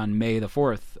Red Bank on May the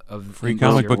 4th of Free this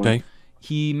comic year, book day.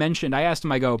 he mentioned, I asked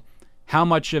him, I go, how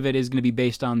much of it is going to be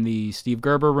based on the Steve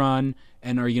Gerber run,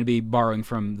 and are you going to be borrowing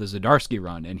from the Zdarsky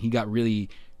run? And he got really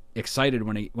excited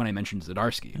when I mentioned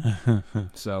Zdarsky.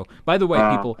 So, by the way,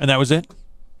 people, And that was it.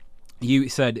 you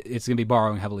said it's going to be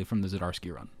borrowing heavily from the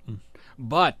Zdarsky run.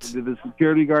 But Did the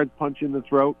security guard punch you in the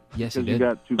throat? Yes, he because you did.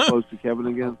 got too close to Kevin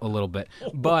again? a little bit.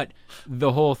 But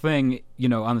the whole thing,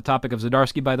 on the topic of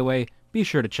Zdarsky, by the way, be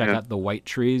sure to check out The White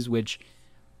Trees, which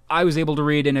I was able to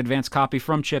read in advance copy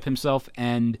from Chip himself,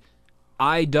 and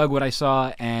I dug what I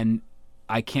saw, and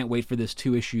I can't wait for this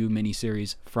 2-issue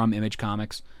miniseries from Image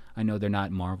Comics. I know they're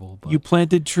not Marvel, but You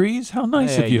planted trees. How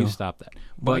nice hey, of you. stop that.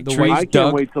 But White the Trees. White, I can't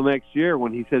Doug. wait till next year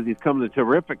when he says he's coming to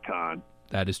Terrificon.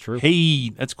 that is true. Hey,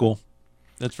 that's cool.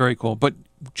 That's very cool. But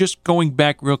just going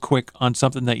back real quick on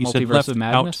something that you said Multiverse left of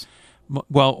Madness. out.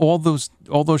 Well, all those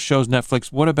shows,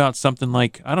 Netflix. What about something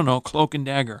like, I don't know, Cloak and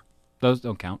Dagger? Those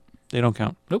don't count. They don't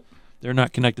count. Nope. They're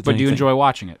not connected. But to do you anything. enjoy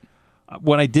watching it?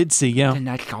 What I did see? Yeah. And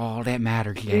that's all that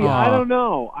matters. See, I don't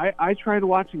know. I tried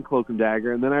watching Cloak and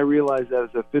Dagger, and then I realized that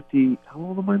as a 50, how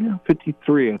old am I now?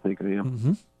 53, I think I am.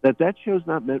 Mm-hmm. That show's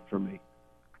not meant for me.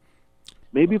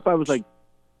 Maybe if I was like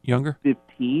Younger.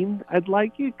 15, I'd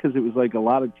like it because it was like a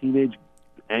lot of teenage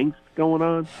angst going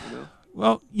on.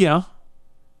 Well, yeah.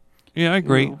 Yeah, I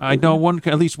agree. know, I know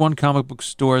at least one comic book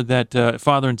store that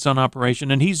father and son operation,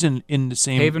 and he's in the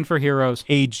same Haven for Heroes.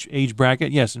 age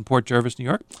bracket. Yes, in Port Jervis, New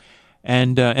York.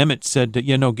 And Emmett said,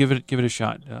 "Yeah, no, give it a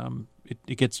shot.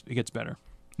 It gets better."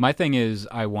 My thing is,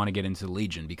 I want to get into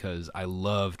Legion because I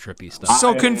love trippy stuff.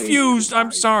 So confused.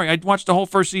 I'm sorry. I watched the whole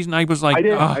first season. I was like, I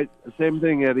did. "Ugh." Same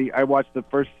thing, Eddie. I watched the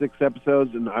first 6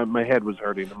 episodes, and my head was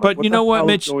hurting. I'm But like, you know the what, hell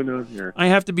Mitch? is going on here? I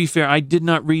have to be fair. I did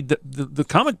not read the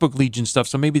comic book Legion stuff,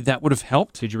 so maybe that would have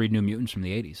helped. Did you read New Mutants from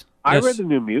the 80s? I Yes. read the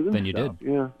New Mutants. Then you stuff, did.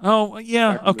 Yeah. Oh, yeah.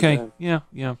 Back in the Okay. day.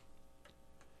 Yeah.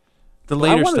 The I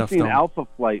later want to stuff, see an though. Alpha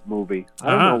Flight movie.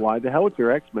 I don't Ah. know why. The hell with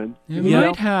your X-Men. It Yeah.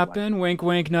 might happen. Wink,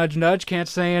 wink, nudge, nudge. Can't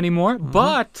say anymore.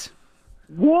 But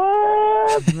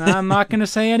What? I'm not going to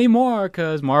say anymore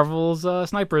because Marvel's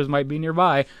snipers might be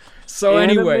nearby. So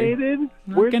anyway, Animated?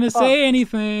 not Where's going to Puck? say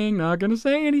anything. Not going to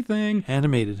say anything.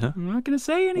 Animated, huh? I'm not going to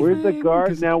say anything. Where's the guard?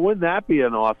 'cause- Now, wouldn't that be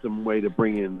an awesome way to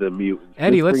bring in the mutants?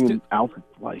 Eddie, let's bring do- in Alpha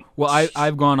Flight. Well,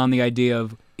 I've gone on the idea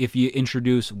of if you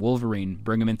introduce Wolverine,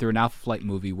 bring him in through an Alpha Flight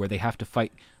movie where they have to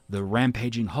fight the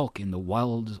rampaging Hulk in the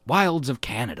wilds of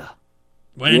Canada.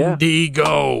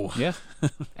 Wendigo. Yeah,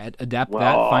 adapt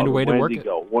that, find a way to work it.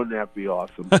 Wendigo. Wouldn't that be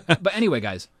awesome? But anyway,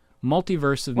 guys,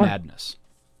 Multiverse of Madness.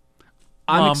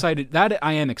 I'm Mom. excited. That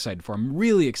I am excited for. I'm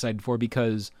really excited for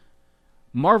because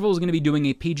Marvel is going to be doing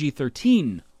a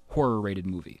PG-13 horror-rated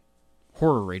movie.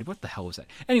 Horror-rated? What the hell was that?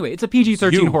 Anyway, it's a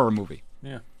PG-13 You. horror movie.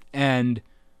 Yeah. And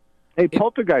Hey,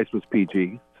 Poltergeist was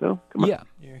PG, so come on. yeah,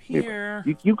 You're here.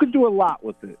 You could do a lot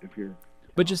with it if you're.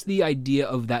 but just the idea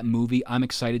of that movie, I'm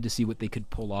excited to see what they could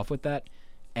pull off with that.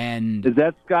 And Is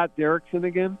that Scott Derrickson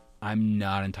again? I'm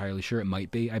not entirely sure. It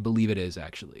might be. I believe it is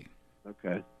actually.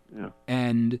 Okay. Yeah.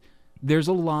 And there's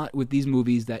a lot with these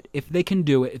movies that if they can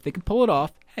do it, if they can pull it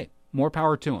off, hey, more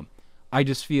power to them. I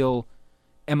just feel,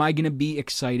 am I going to be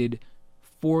excited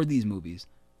for these movies?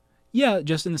 Yeah,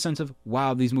 just in the sense of,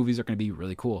 wow, these movies are going to be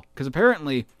really cool. Because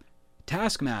apparently,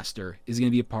 Taskmaster is going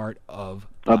to be a part of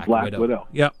Black Widow.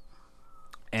 Yep.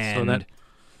 And that-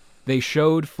 they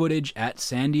showed footage at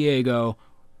San Diego.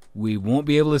 We won't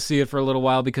be able to see it for a little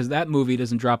while because that movie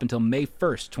doesn't drop until May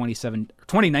 1st,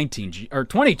 2019, or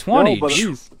 2020. No, but-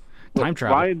 Jeez. But Time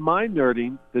travel. Ryan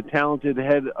Mindnerding, the talented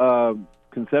head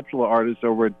conceptual artist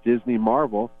over at Disney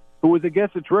Marvel, who was a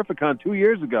guest at Terrificon 2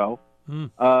 years ago,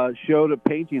 showed a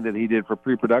painting that he did for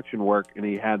pre-production work, and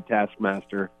he had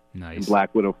Taskmaster and Nice.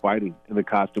 Black Widow fighting, and the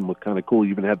costume looked kind of cool. He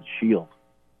even had the shield.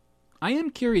 I am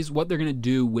curious what they're going to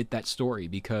do with that story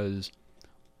because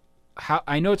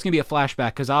I know it's going to be a flashback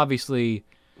because obviously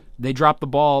they dropped the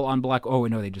ball on Black. Oh,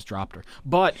 no, they just dropped her.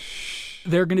 But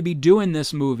they're going to be doing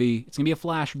this movie. It's going to be a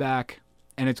flashback,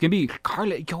 and it's going to be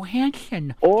Scarlett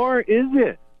Johansson. Or is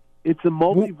it? It's a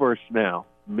multiverse now.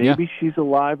 Maybe she's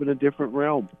alive in a different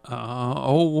realm.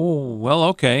 Well,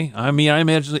 okay. I mean, I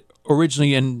imagine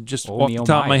originally, and just Oh, off me, the oh,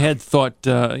 top of my. my head, thought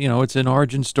it's an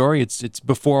origin story. It's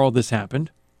before all this happened.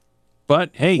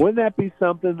 But hey, Wouldn't that be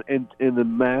something in the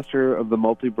Master of the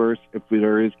Multiverse if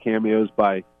there is cameos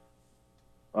by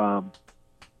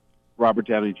Robert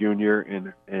Downey Jr.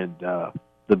 and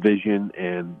the Vision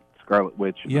and Scarlet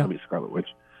Witch? Yeah. I mean Scarlet Witch,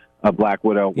 Black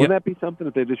Widow. Yep. Wouldn't that be something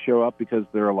if they just show up because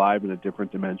they're alive in a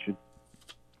different dimension?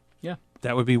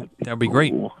 that would be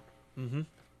great. Cool.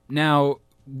 Now,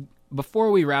 before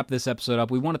we wrap this episode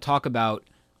up, we want to talk about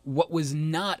what was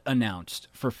not announced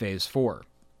for Phase 4.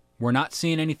 We're not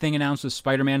seeing anything announced with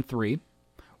Spider-Man 3.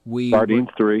 Guardians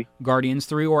 3. Guardians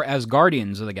 3 or as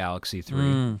Guardians of the Galaxy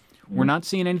 3. We're not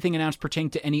seeing anything announced pertaining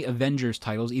to any Avengers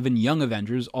titles, even Young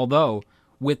Avengers, although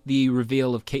with the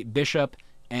reveal of Kate Bishop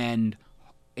and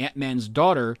Ant-Man's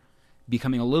daughter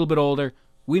becoming a little bit older,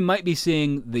 we might be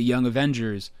seeing the Young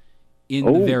Avengers in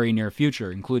the very near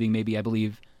future, including maybe, I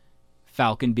believe,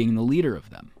 Falcon being the leader of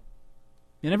them.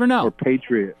 You never know. Or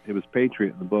Patriot. It was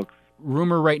Patriot in the books.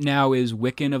 Rumor right now is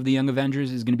Wiccan of the Young Avengers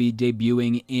is going to be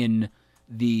debuting in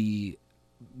the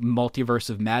Multiverse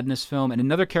of Madness film, and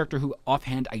another character who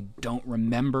offhand I don't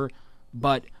remember,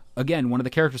 but again, one of the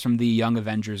characters from the Young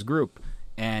Avengers group.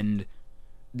 And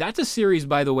that's a series,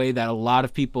 by the way, that a lot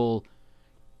of people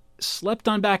slept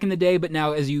on back in the day, but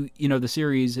now as the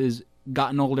series has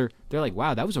gotten older, they're like,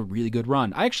 wow, that was a really good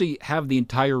run. I actually have the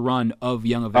entire run of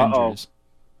Young Avengers.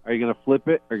 Are you going to flip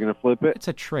it? Are you going to flip it? It's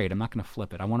a trade. I'm not going to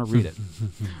flip it. I want to read it.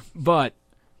 But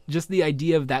just the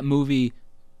idea of that movie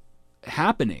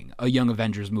happening, a Young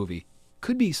Avengers movie,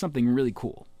 could be something really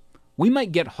cool. We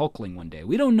might get Hulkling one day.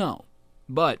 We don't know.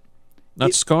 But,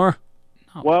 Not Scar.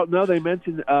 Well, no, they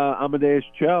mentioned Amadeus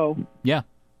Cho. yeah.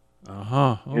 In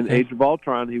Okay. Age of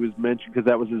Ultron, he was mentioned because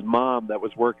that was his mom that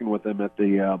was working with him at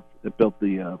that built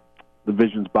the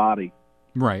Vision's body.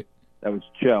 Right. That was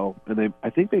Cho, and I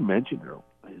think they mentioned her.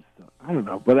 I don't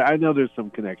know, but I know there's some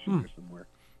connection there somewhere.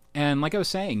 And like I was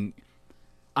saying,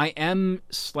 I am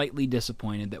slightly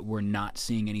disappointed that we're not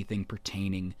seeing anything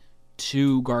pertaining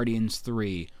to Guardians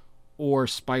 3 or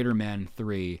Spider-Man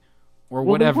 3 or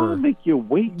Well, whatever. They want to make you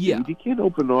wait, Yeah. dude. You can't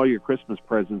open all your Christmas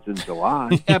presents in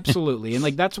July. Absolutely. And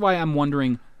like that's why I'm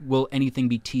wondering, will anything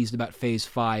be teased about Phase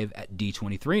 5 at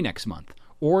D23 next month?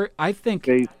 Or I think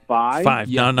Phase 5? 5.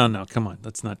 Yeah. No. Come on.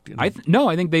 Let's not. I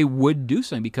think they would do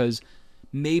something because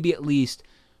maybe at least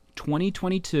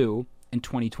 2022 and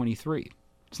 2023.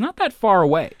 It's not that far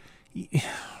away.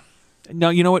 Now,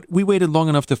 you know what? We waited long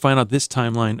enough to find out this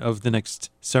timeline of the next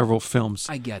several films.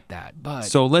 I get that, but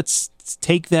So let's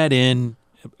take that in,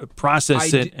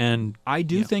 process I it, d- and I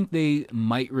do think they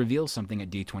might reveal something at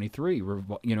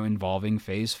D23, involving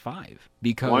Phase 5.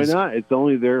 Because Why not? It's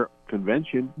only their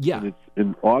convention. Yeah. And it's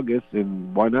in August,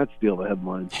 and why not steal the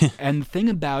headlines? And the thing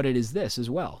about it is this as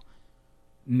well.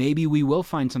 Maybe we will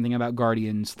find something about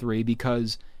Guardians 3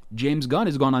 because James Gunn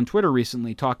has gone on Twitter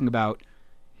recently talking about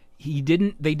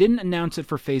they didn't announce it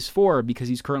for Phase 4 because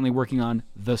he's currently working on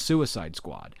The Suicide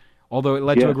Squad. Although it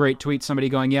led to Yeah. a great tweet, somebody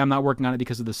going, "Yeah, I'm not working on it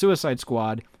because of The Suicide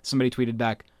Squad." Somebody tweeted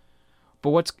back,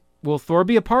 "But will Thor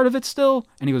be a part of it still?"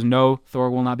 And he goes, "No,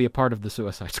 Thor will not be a part of The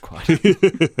Suicide Squad."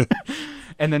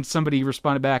 And then somebody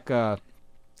responded back,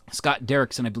 Scott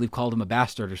Derrickson, I believe, called him a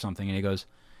bastard or something, and he goes,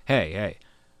 "Hey,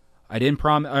 I didn't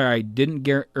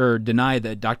deny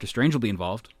that Doctor Strange will be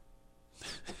involved."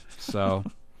 So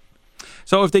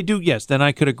so if they do, yes, then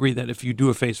I could agree that if you do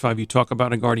a Phase 5, you talk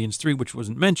about a Guardians 3, which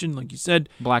wasn't mentioned, like you said.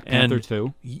 Black Panther and,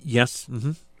 2. Yes.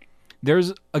 Mm-hmm.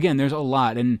 There's a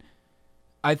lot, and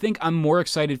I think I'm more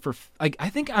excited for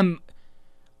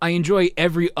I enjoy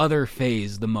every other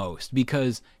phase the most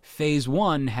because Phase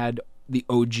 1 had the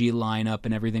OG lineup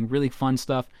and everything, really fun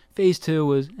stuff. Phase 2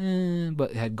 was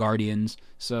but it had Guardians,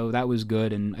 so that was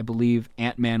good, and I believe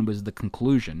Ant-Man was the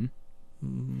conclusion.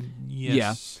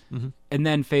 Yes. Mm-hmm. And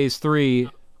then Phase 3,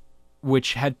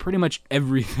 which had pretty much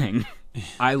everything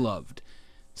I loved.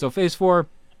 So Phase 4,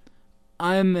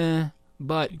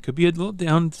 but It could be a little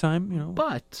downtime, you know.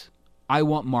 But I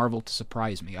want Marvel to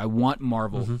surprise me. I want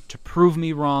Marvel to prove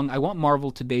me wrong. I want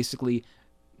Marvel to basically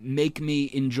make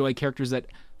me enjoy characters that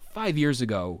 5 years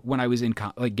ago, when I was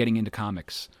getting into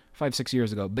comics, 5-6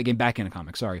 years ago, getting back into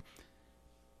comics,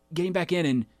 getting back in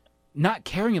and not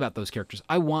caring about those characters.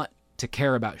 I want to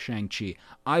care about Shang-Chi.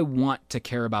 I want to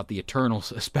care about the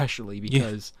Eternals, especially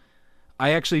because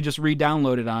I actually just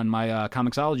re-downloaded on my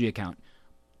Comixology account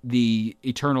the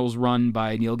Eternals run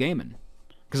by Neil Gaiman.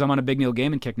 Because I'm on a big Neil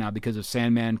Gaiman kick now because of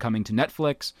Sandman coming to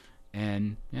Netflix,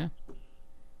 and yeah.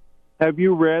 Have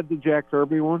you read the Jack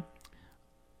Kirby one?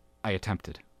 I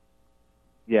attempted.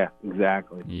 Yeah,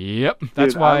 exactly. Yep,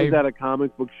 that's Dude, why. I was at a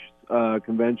comic book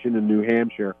convention in New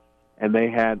Hampshire, and they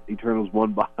had Eternals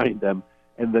 1 behind them,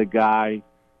 and the guy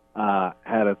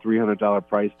had a $300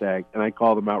 price tag, and I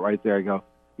called him out right there. I go,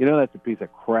 that's a piece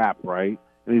of crap, right?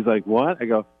 And he's like, what? I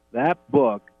go, that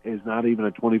book is not even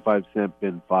a 25-cent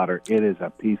bin fodder. It is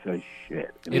a piece of shit.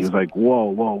 And he was like,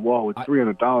 whoa, it's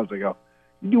 $300. I go,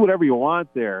 you do whatever you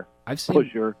want there, I've seen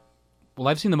pusher. Well,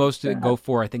 I've seen the most go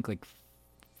for, I think, like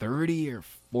 30 or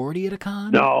 40 at a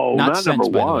con. No, not cents, number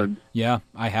by the way. one. Yeah,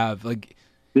 I have. Like,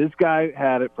 This guy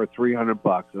had it for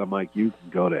 $300, and I'm like, you can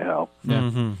go to hell. yeah.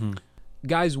 Mm-hmm.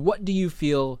 Guys, what do you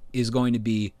feel is going to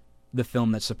be the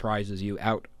film that surprises you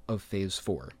out of Phase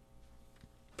 4?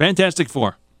 Fantastic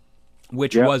Four.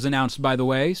 Which Yep. was announced, by the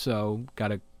way, so got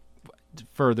to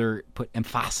further put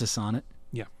emphasis on it.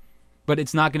 Yeah. But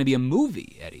it's not going to be a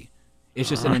movie, Eddie. It's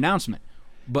just an announcement.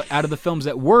 But out of the films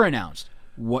that were announced,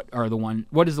 what is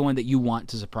the one that you want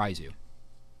to surprise you?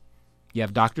 You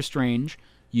have Doctor Strange,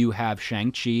 you have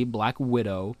Shang-Chi, Black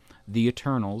Widow, The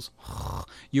Eternals.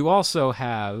 You also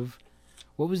have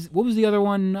what was the other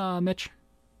one, Mitch?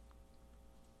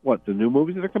 What, the new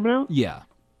movies that are coming out? Yeah.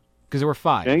 Because there were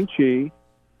 5. Shang-Chi.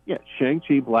 Yeah,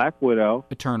 Shang-Chi, Black Widow,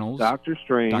 Eternals, Doctor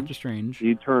Strange, The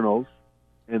Eternals,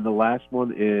 and the last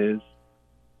one is...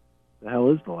 The hell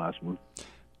is the last one?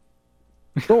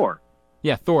 Thor.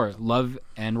 Yeah, Thor, Love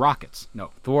and Rockets.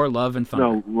 No, Thor, Love and Thunder.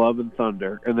 No, Love and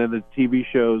Thunder. And then the TV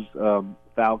shows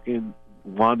Falcon,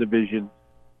 WandaVision,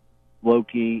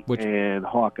 Loki, and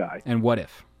Hawkeye. And What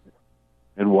If?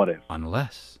 And What If.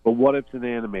 Unless. But What If's an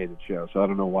animated show, so I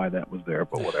don't know why that was there,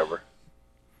 but whatever.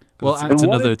 Well, it's And What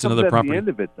another If it's another comes at property. the end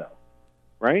of it, though,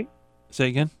 right? Say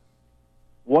again.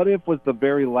 What If was the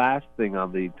very last thing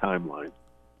on the timeline?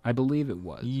 I believe it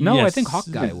was. No, I Yes. think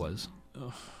Hawkeye was.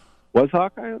 Was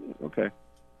Hawkeye on it? Okay.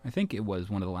 I think it was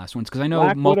one of the last ones because I know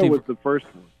Black Widow was the first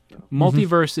one. So.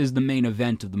 multiverse is the main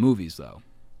event of the movies, though.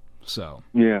 So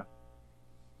Yeah.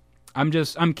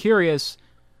 I'm curious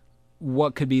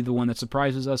what could be the one that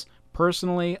surprises us.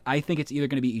 Personally, I think it's either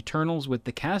going to be Eternals with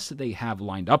the cast that they have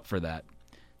lined up for that.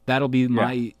 That'll be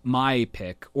my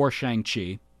pick, or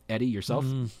Shang-Chi. Eddie, yourself?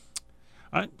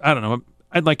 I don't know.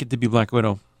 I'd like it to be Black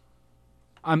Widow.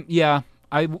 Yeah.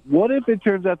 What if it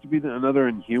turns out to be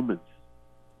another Inhumans?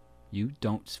 You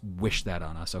don't wish that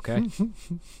on us, okay?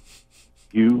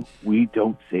 We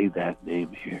don't say that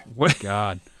name here. What?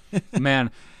 God,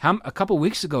 man, a couple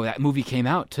weeks ago that movie came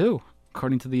out too,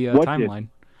 according to the What timeline.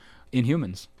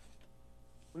 Inhumans.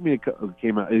 What do you mean it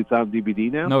came out? It's on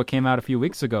DVD now? No, it came out a few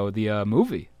weeks ago. The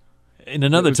movie. In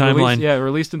another It was timeline.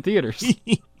 released in theaters.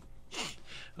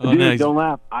 Oh, Dude, nice. don't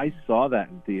laugh. I saw that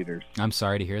in theaters. I'm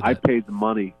sorry to hear that. I paid the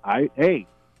money. Hey,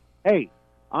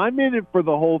 I'm in it for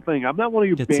the whole thing. I'm not one of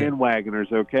your That's it.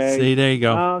 bandwagoners, okay? See, there you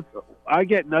go. I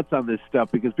get nuts on this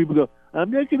stuff because people go,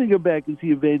 I'm not going to go back and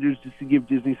see Avengers just to give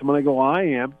Disney some money. I go, well, I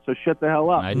am, so shut the hell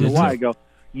up. I So did why? too. I go,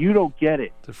 you don't get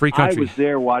it. It's a free country. I was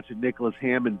there watching Nicholas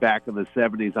Hammond back in the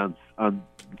 70s on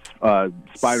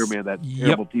Spider-Man, that Yep.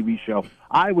 terrible TV show.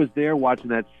 I was there watching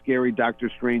that scary Doctor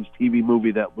Strange TV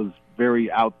movie that was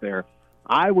very out there.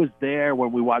 I was there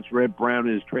when we watched Red Brown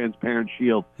and his transparent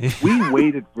shield. We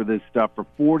waited for this stuff for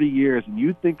 40 years, and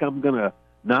you think I'm going to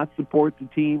not support the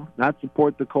team, not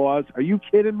support the cause? Are you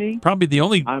kidding me? Probably the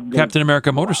only I'm gonna- Captain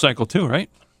America motorcycle, too, right?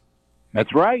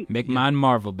 That's right. Make mine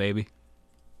Marvel, baby.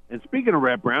 And speaking of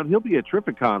Red Brown, he'll be at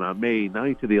Terrificon on May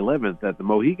 9th to the 11th at the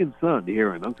Mohegan Sun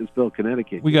here in Uncasville,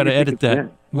 Connecticut. We got to Get your edit tickets that.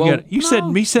 then. Well,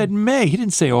 You said May. He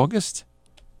didn't say August.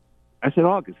 I said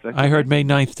August. I heard May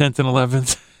 9th, 10th, and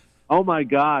 11th. Oh, my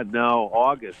God, no.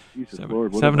 August. Jesus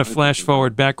Lord. what Having am a I flash thinking?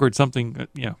 forward, backward, something.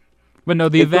 Yeah, But no,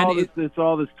 the It's all, event. this, it's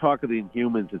all this talk of the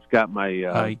Inhumans. It's got my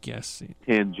I guess.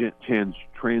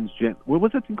 transgent. What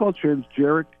was that thing called?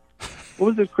 Transgeric? What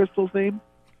was the crystal's name?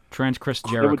 Trans Chris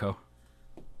Jericho.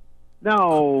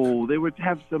 No, they would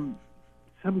have some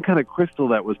kind of crystal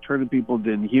that was turning people into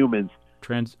Inhumans.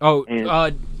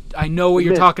 I know what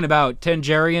you're Mist. talking about.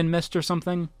 Tangerian mist or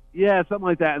something. Yeah, something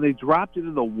like that. And they dropped it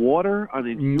in the water on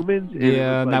Inhumans. And it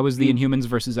Yeah, was that like was the Inhumans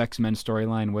versus X-Men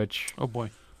storyline, which Oh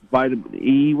boy. Vitamin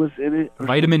E was in it.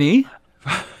 Vitamin E.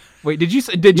 Wait, did you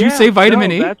say Vitamin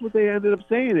no, E? That's what they ended up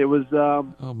saying. It was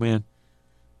Oh man.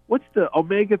 what's the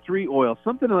omega-3 oil?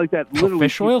 Something like that. Literally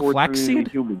fish oil? before Flaxseed? turning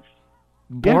into humans.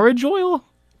 Borage oil.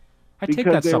 I take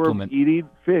Because that they supplement. were eating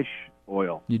fish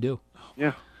oil. You do.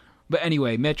 Yeah. But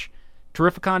anyway, Mitch,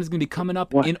 Terrificon is going to be coming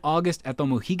up What? in August at the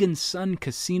Mohegan Sun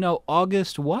Casino.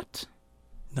 August what?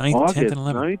 9th, 10th, August and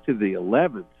 11th. 9th to the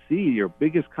 11th. See, your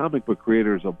biggest comic book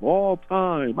creators of all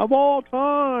time. Of all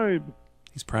time.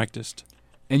 He's practiced.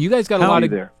 And you guys got Howdy a lot of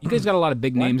there. you guys got a lot of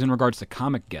big names in regards to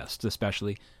comic guests,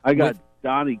 especially. I got With-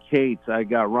 Donnie Cates. I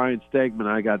got Ryan Stegman.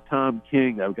 I got Tom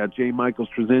King. I've got J. Michael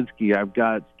Straczynski. I've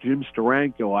got Jim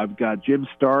Steranko. I've got Jim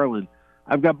Starlin.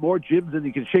 I've got more Jims than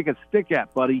you can shake a stick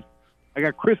at, buddy. I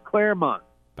got Chris Claremont.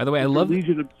 By the way, I Mr. love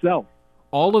Legion himself.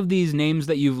 all of these names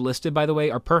that you've listed. By the way,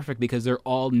 are perfect because they're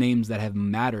all names that have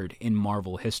mattered in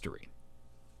Marvel history.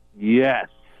 Yes.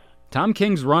 Tom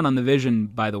King's run on the Vision,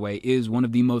 by the way, is one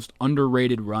of the most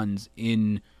underrated runs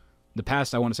in the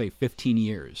past, I want to say, 15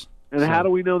 years. And how do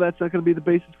we know that's not going to be the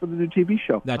basis for the new TV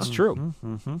show? That's true.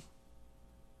 Mm-hmm.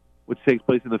 Which takes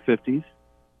place in the 50s,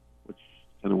 which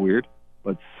is kind of weird.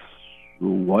 But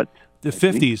what? The I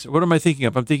think- 50s. What am I thinking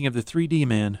of? I'm thinking of the 3D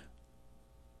man.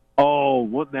 Oh,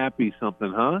 wouldn't that be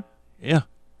something, huh? Yeah.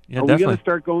 Yeah, Are we definitely. going to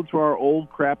start going through our old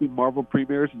crappy Marvel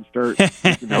premieres and start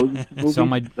making those into movies? So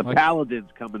the Paladin's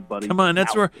coming, buddy. Come on,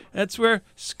 that's Paladin. where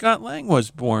Scott Lang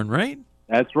was born, right?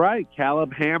 That's right,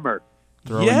 Caleb Hammer,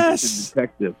 Throw in- Yes.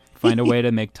 detective. Find a way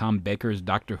to make Tom Baker's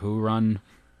Doctor Who run,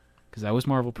 because that was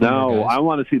Marvel premiere, No, guys. I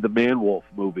want to see the Man Wolf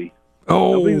movie.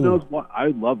 Oh, Nobody knows what. I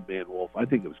love Man Wolf. I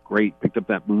think it was great. Picked up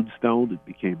that Moonstone. It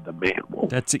became the Man Wolf.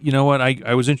 that's it. You know what?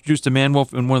 I was introduced to Man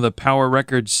Wolf in one of the Power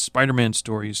Records Spider-Man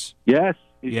stories. Yes,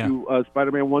 Yeah. issue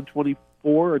Spider-Man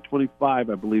 124 or 25,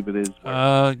 I believe it is.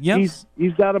 Yes.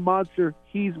 He's not a monster.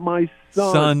 He's my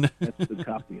son. Son. That's the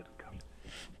copy of the cover.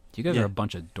 You guys Yeah. are a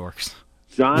bunch of dorks.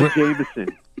 John Jameson.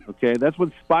 Okay, that's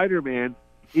when Spider-Man,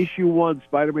 issue 1,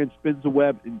 Spider-Man spins a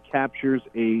web and captures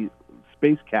a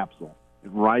space capsule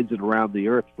and rides it around the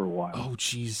Earth for a while. Oh,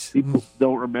 jeez. People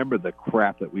don't remember the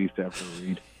crap that we used to have to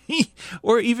read.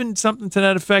 Or even something to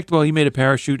that effect. Well, he made a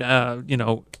parachute, out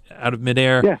of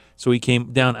midair. Yeah. So he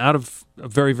came down out of a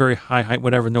very, very high height,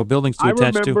 whatever, no buildings to I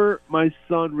attach to. remember my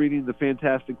son reading the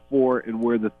Fantastic Four and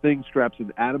where the Thing straps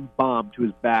an atom bomb to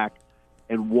his back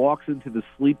and walks into the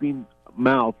sleeping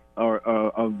mouth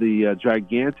of the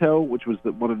Giganto, which was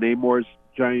one of Namor's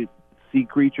giant sea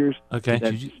creatures Okay.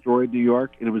 that destroyed New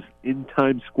York, and it was in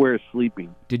Times Square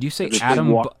sleeping. Did you say And the thing Adam?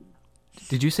 walked-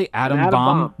 Did you say Adam Adam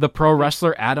Bomb, Bomb. the pro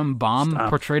wrestler Adam Bomb, Stop.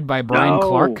 portrayed by Brian No.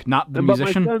 Clark, not the But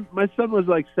musician? My son was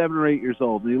like 7 or 8 years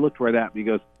old, and he looked right at me. He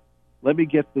goes, "Let me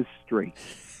get this straight.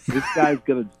 This guy's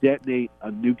going to detonate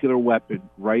a nuclear weapon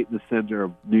right in the center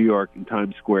of New York in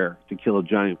Times Square to kill a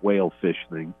giant whale fish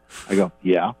thing. I go,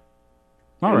 yeah. All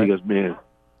and right. he goes, man,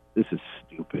 this is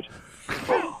stupid.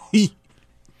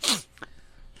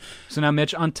 So now,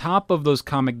 Mitch, on top of those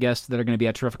comic guests that are going to be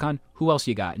at Terrificon, who else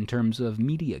you got in terms of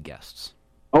media guests?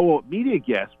 Oh, well, media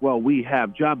guests. Well, we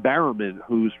have John Barrowman,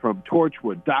 who's from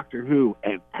Torchwood, Doctor Who,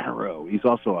 and Arrow. He's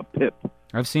also a Pip.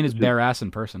 I've seen his bare ass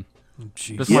in person.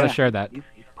 Jeez. Just want to share that. He's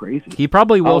crazy. He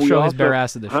probably will we show his also- bare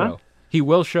ass at the Huh? show. He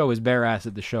will show his bare ass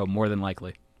at the show, more than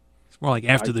likely. It's more like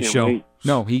after I the can't show. wait.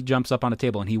 No, he jumps up on a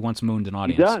table and he once mooned an He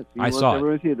audience. does. He I wants saw it.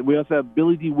 everyone to see it. We also have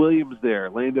Billy D. Williams there,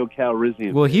 Lando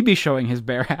Calrissian. Will he be showing his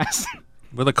bare ass?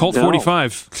 With a Colt No.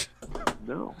 45.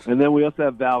 No. And then we also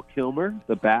have Val Kilmer,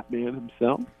 the Batman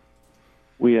himself.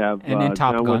 We have And in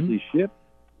Top John Gun. Wesley Shipp,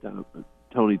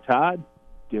 Tony Todd,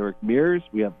 Derek Mears.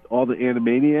 We have all the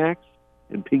Animaniacs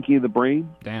and Pinky and the Brain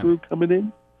Damn. crew coming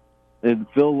in. And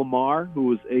Phil Lamar, who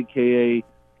was a.k.a.,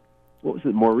 what was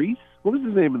it, Maurice? What was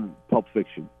his name in Pulp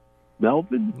Fiction?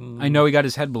 Melvin? I know he got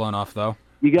his head blown off, though.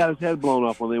 He got his head blown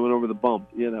off when they went over the bump.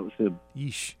 Yeah, that was him.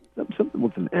 Yeesh. Something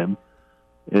with an M.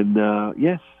 And,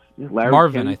 yes, Larry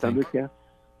Marvin, Kenny, I think. Thundercat.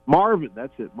 Marvin,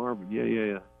 that's it, Marvin.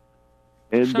 Yeah.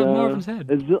 And Shot Marvin's head.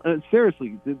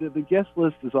 Seriously, the guest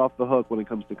list is off the hook when it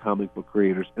comes to comic book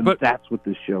creators, and But- that's what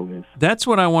this show is. That's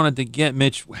what I wanted to get,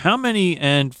 Mitch. How many,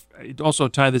 and also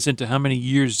tie this into how many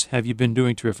years have you been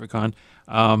doing Terrificon?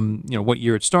 What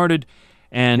year it started,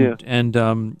 and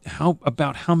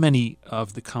how many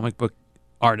of the comic book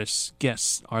artists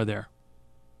guests are there?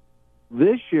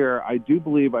 This year, I do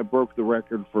believe I broke the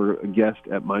record for a guest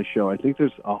at my show. I think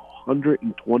there's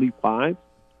 125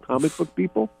 comic book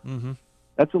people. Mm-hmm.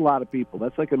 That's a lot of people.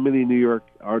 That's like a mini New York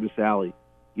artist alley.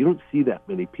 You don't see that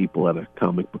many people at a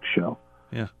comic book show.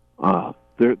 Yeah.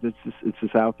 It's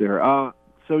just out there.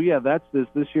 So yeah, that's this.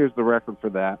 This year's the record for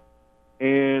that.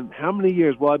 And how many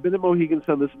years? Well, I've been at Mohegan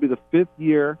Sun. This will be the 5th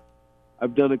year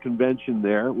I've done a convention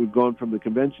there. We've gone from the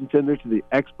convention center to the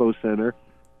expo center,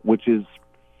 which is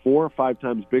 4 or 5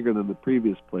 times bigger than the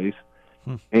previous place.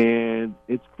 And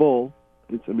it's full.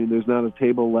 There's not a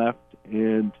table left.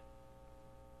 And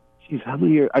geez, how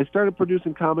many years? I started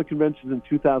producing comic conventions in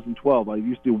 2012. I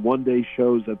used to do one-day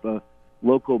shows at the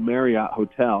local Marriott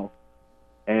Hotel,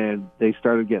 and they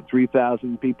started getting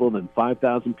 3,000 people, then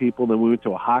 5,000 people. Then we went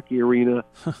to a hockey arena,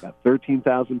 got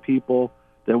 13,000 people.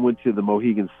 Then went to the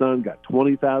Mohegan Sun, got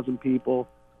 20,000 people.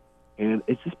 And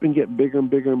it's just been getting bigger and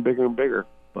bigger and bigger and bigger.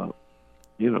 But,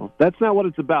 that's not what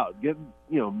it's about. Getting,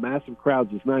 massive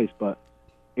crowds is nice, but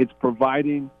it's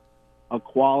providing a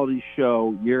quality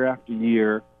show year after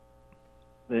year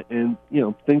and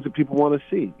things that people want to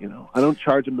see. I don't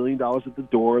charge $1 million at the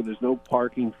door. There's no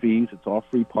parking fees. It's all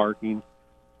free parking.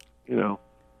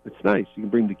 It's nice. You can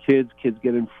bring the kids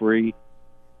get in free.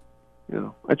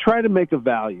 I try to make a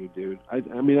value, dude. I've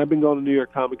been going to New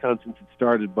York Comic Con since it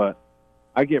started, but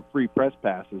I get free press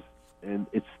passes, and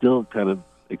it's still kind of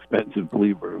expensive,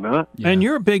 believe it or not. Yeah. And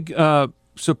you're a big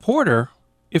supporter,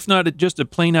 if not just a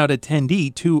plain out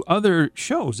attendee, to other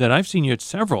shows that I've seen you at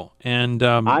several. And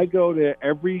I go to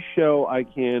every show I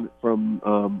can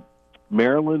from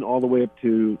Maryland all the way up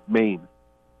to Maine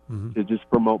to just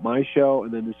promote my show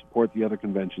and then to support the other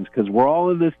conventions because we're all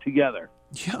in this together.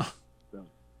 yeah. So,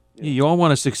 You all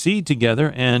want to succeed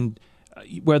together, and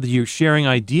whether you're sharing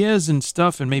ideas and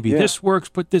stuff, and maybe this works,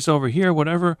 put this over here,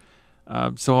 whatever.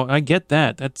 So I get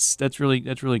that. That's really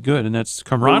good, and that's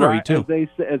camaraderie too.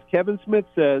 As Kevin Smith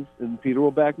says, and Peter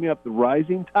will back me up, the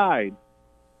rising tide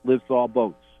lifts all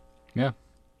boats. Yeah.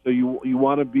 So you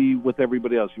want to be with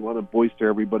everybody else. You want to boister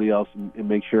everybody else and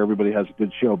make sure everybody has a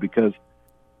good show because,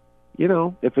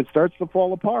 if it starts to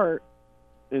fall apart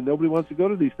and nobody wants to go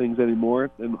to these things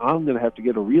anymore, then I'm going to have to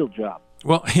get a real job.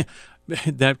 Well,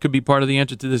 that could be part of the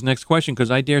answer to this next question because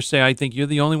I dare say I think you're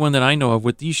the only one that I know of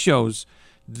with these shows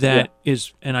that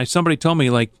is, and somebody told me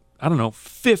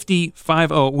 50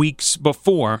 weeks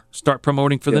before start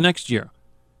promoting for the next year.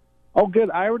 Oh,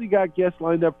 good. I already got guests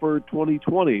lined up for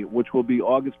 2020, which will be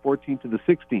August 14th to the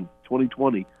 16th,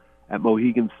 2020, at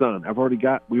Mohegan Sun.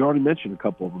 We already mentioned a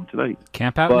couple of them tonight.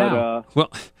 Camp out But now.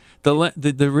 Well,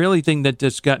 the really thing that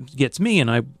just gets me,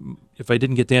 and if I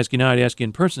didn't get to ask you now, I'd ask you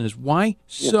in person, is why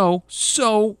so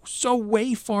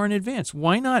way far in advance?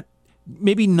 Why not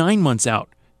maybe 9 months out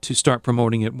to start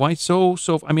promoting it? Why so?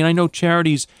 I know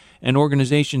charities and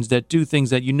organizations that do things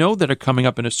that that are coming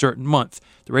up in a certain month.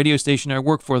 The radio station I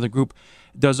work for, the group,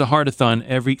 does a heartathon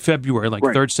every February,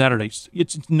 third Saturdays.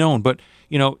 It's known, but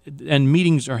and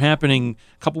meetings are happening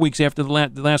a couple weeks after the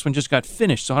last one just got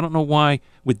finished. So I don't know why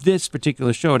with this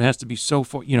particular show it has to be so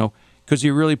far. because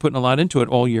you're really putting a lot into it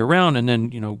all year round, and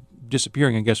then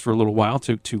disappearing, I guess, for a little while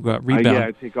to rebound. Yeah,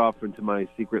 I take off into my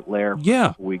secret lair for a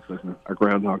couple weeks like a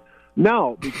groundhog.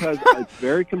 No, because it's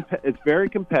very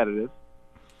competitive.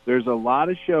 There's a lot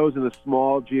of shows in a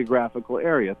small geographical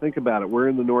area. Think about it. We're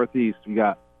in the Northeast. We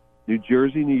got New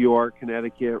Jersey, New York,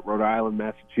 Connecticut, Rhode Island,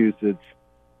 Massachusetts.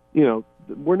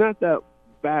 We're not that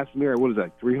vast an area. What is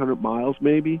that, 300 miles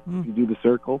maybe, if you do the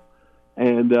circle?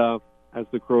 And as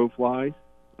the crow flies,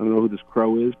 I don't know who this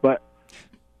crow is, but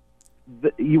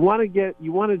you want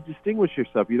to distinguish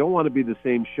yourself. You don't want to be the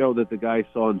same show that the guy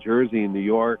saw in Jersey and New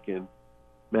York and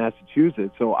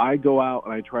Massachusetts. So I go out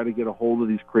and I try to get a hold of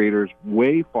these creators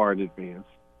way far in advance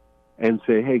and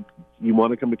say, hey, you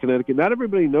want to come to Connecticut? Not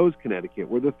everybody knows Connecticut.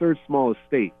 We're the third smallest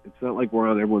state. It's not like we're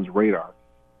on everyone's radar.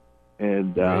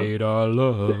 And radar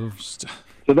loves.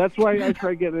 So that's why I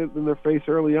try to get it in their face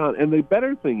early on. And the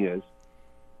better thing is,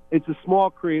 it's a small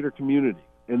creator community,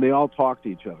 and they all talk to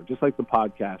each other, just like the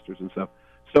podcasters and stuff.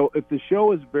 So if the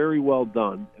show is very well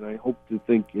done, and I hope to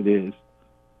think it is,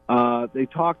 they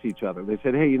talk to each other. They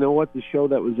said, hey, you know what? The show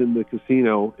that was in the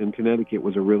casino in Connecticut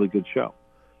was a really good show.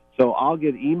 So I'll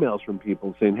get emails from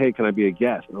people saying, hey, can I be a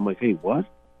guest? And I'm like, hey, what?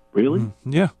 Really?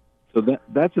 Yeah. So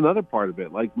that's another part of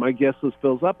it. Like, my guest list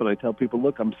fills up, and I tell people,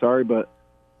 look, I'm sorry, but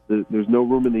there's no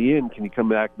room in the inn. Can you come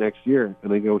back next year?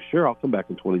 And they go, sure, I'll come back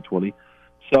in 2020.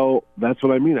 So that's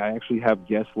what I mean. I actually have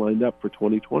guests lined up for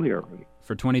 2020 already.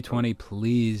 For 2020,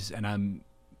 please, and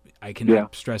I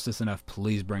cannot stress this enough,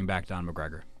 please bring back Don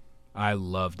McGregor. I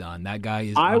love Don. That guy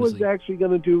is I was actually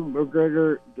going to do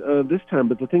McGregor this time,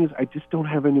 but the thing is, I just don't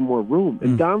have any more room.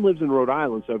 And Don lives in Rhode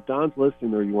Island, so if Don's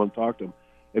listening or you want to talk to him,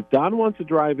 if Don wants to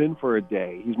drive in for a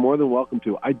day, he's more than welcome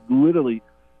to.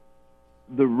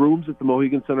 The rooms at the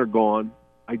Mohegan Center are gone.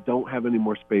 I don't have any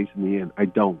more space in the inn. I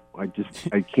don't. I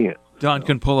can't. Don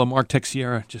can pull a Mark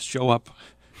Texiera, just show up.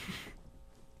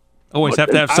 Always have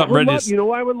to have something ready. You know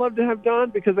why I would love to have Don?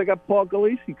 Because I got Paul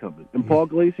Gulacy coming. And Paul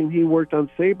Gulacy and he worked on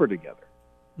Sabre together.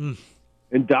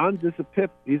 And Don's just a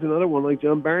pip. He's another one like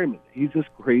John Barryman. He's just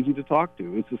crazy to talk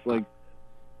to. It's just like,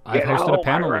 I've hosted a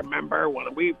panel. I remember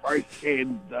when we first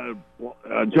did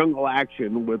Jungle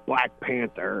Action with Black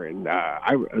Panther. And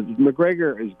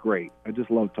McGregor is great. I just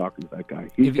love talking to that guy.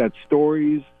 He's got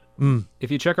stories.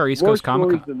 If you check our East Coast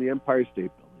Comic Con, than the Empire State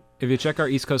Building. If you check our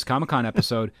East Coast Comic Con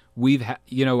episode,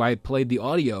 I played the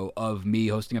audio of me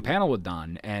hosting a panel with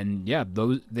Don, and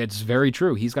that's very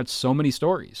true. He's got so many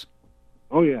stories.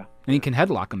 Oh yeah, and he can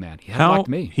headlock a man. He headlocked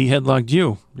me. He headlocked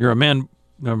you. You're a man.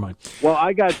 Never mind. Well,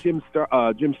 I got Jim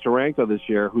Steranko this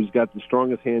year, who's got the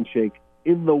strongest handshake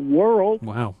in the world.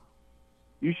 Wow.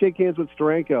 You shake hands with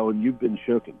Steranko, and you've been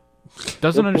shooken.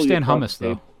 Doesn't understand hummus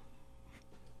though.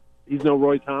 He's no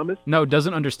Roy Thomas? No,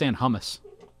 doesn't understand hummus.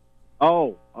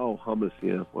 Oh, hummus,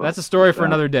 yeah. Well, that's a story for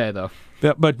another day, though.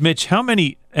 But Mitch, how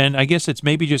many, and I guess it's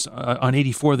maybe just on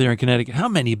 84 there in Connecticut, how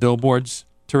many billboards,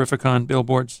 Terrificon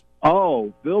billboards?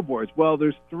 Oh, billboards. Well,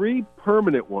 there's 3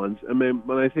 permanent ones. I mean,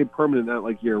 when I say permanent, not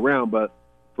like year-round, but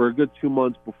for a good 2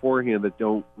 months beforehand that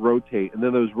don't rotate. And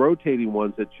then those rotating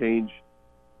ones that change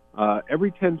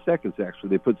every 10 seconds, actually.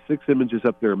 They put 6 images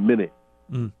up there a minute.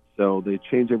 So they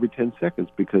change every 10 seconds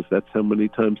because that's how many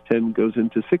times 10 goes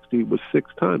into 60 was 6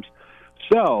 times.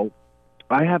 So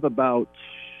I have about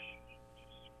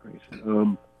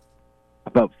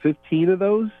 15 of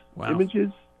those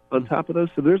images on top of those.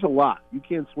 So there's a lot. You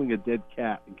can't swing a dead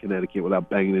cat in Connecticut without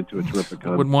banging into a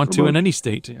Terrificon. Wouldn't want to in any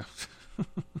state, yeah.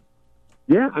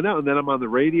 Yeah, I know. And then I'm on the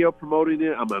radio promoting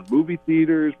it. I'm on movie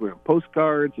theaters. We're on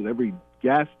postcards at every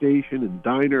gas station and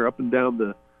diner up and down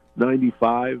the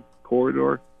 95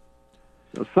 corridor.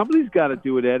 Now, somebody's got to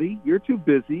do it, Eddie. You're too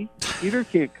busy. Peter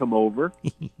can't come over.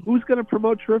 Who's going to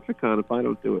promote Terrificon if I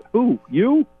don't do it? Who?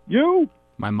 You? You?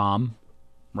 My mom.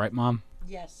 Right, Mom?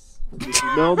 Yes.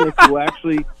 Melnick, who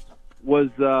actually was,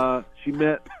 she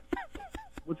met,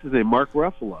 what's his name, Mark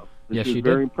Ruffalo. Yes, she was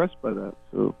very impressed by that.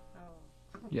 So.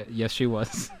 Yeah, yes, she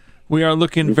was. We are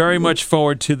looking very much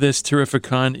forward to this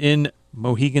Terrificon in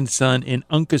Mohegan Sun in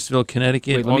Uncasville,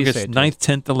 Connecticut, August 9th,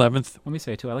 10th, 11th. Let me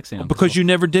say it too. I like saying Uncasville. Because you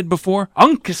never did before?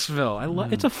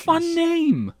 Uncasville. It's a fun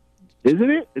name.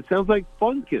 Isn't it? It sounds like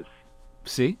Funkus.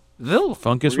 See? Ville.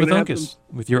 Funkus with Uncas.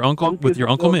 With your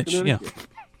uncle Mitch. Yeah.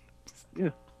 Yeah.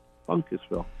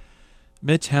 Funkisville.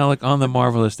 Mitch Halleck on The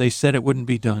Marvelous. They said it wouldn't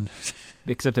be done.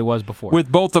 Except it was before. With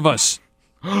both of us.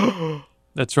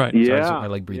 That's right. Yeah. So I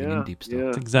like breathing in deep still. Yeah.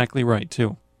 That's exactly right,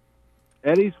 too.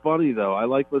 Eddie's funny, though. I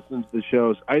like listening to the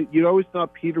shows. You always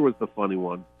thought Peter was the funny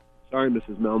one. Sorry,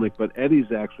 Mrs. Melnick, but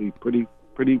Eddie's actually pretty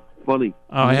pretty funny.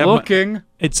 I have Looking.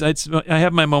 I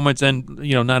have my moments, and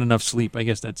not enough sleep. I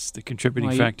guess that's the contributing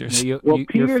Well, factors. you're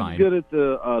Peter's fine. good at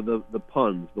the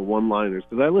puns, the one-liners,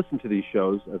 because I listen to these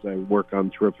shows as I work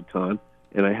on Terrificon,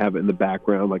 and I have it in the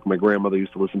background. Like my grandmother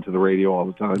used to listen to the radio all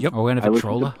the time. Yep. Oh, and a I listen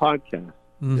to Victrola? podcasts.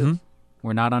 Mm-hmm.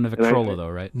 We're not on a I- Victrola, though,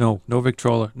 right? No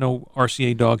Victrola, no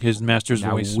RCA dog, his master's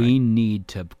Now, voice. we need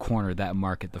to corner that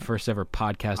market. The first ever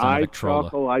podcast on a I Victrola.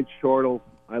 chuckle, I chortle,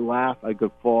 I laugh, I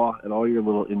guffaw at all your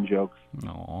little in-jokes.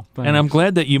 Aw, And I'm thanks.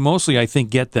 glad that you mostly, I think,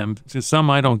 get them. Some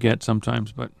I don't get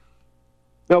sometimes, but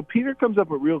No, Peter comes up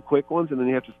with real quick ones, and then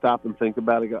you have to stop and think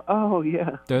about it and go, oh,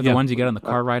 yeah. They're the Yeah. ones you get on the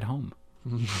car ride home.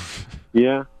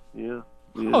 Yeah.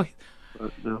 Oh,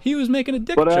 No. he was making a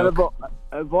dick But out joke.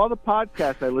 of all the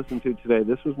podcasts I listened to today,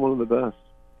 this was one of the best.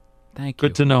 Thank you.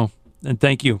 good to know. And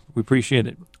thank you. We appreciate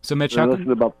it. So, Mitch, And I how listened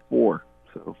to about 4.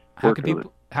 So can working on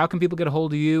it. people get a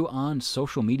hold of you on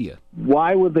social media?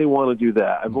 Why would they want to do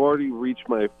that? I've already reached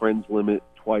my friends limit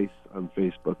twice on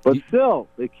Facebook, but still,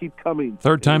 they keep coming.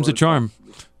 Third They time's a wanna charm. talk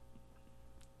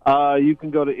to me. You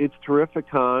can go to It's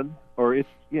Terrificon, or is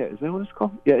that what it's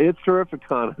called? Yeah, It's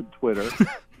Terrificon on Twitter.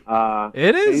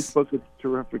 It is? Facebook, It's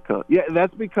Terrificon. Yeah,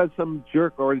 that's because some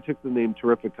jerk already took the name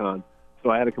Terrificon, so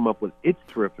I had to come up with It's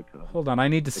Terrificon. Hold on, I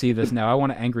need to see this now. I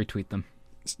want to angry tweet them.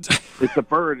 It's a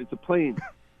bird. It's a plane.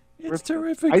 It's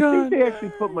terrific. I think they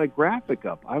actually put my graphic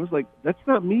up. I was like, that's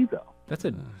not me, though.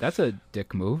 That's a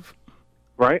dick move.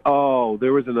 Right? Oh,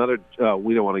 there was another.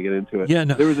 We don't want to get into it. Yeah,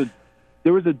 no.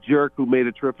 There was a jerk who made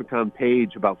a Terrificon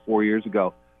page about 4 years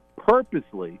ago,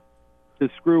 purposely to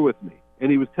screw with me, and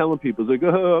he was telling people, he's like,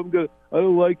 oh, I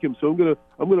don't like him, so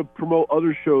I'm gonna promote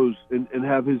other shows and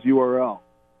have his URL.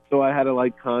 So I had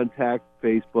to contact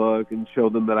Facebook and show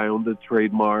them that I owned the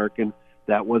trademark and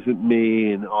that wasn't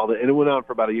me and all that. And it went on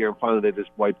for about a year, and finally they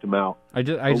just wiped him out. I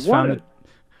just But found what it.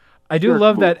 I do jerk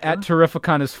love move, that huh? at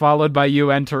Terrificon is followed by you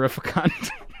and Terrificon.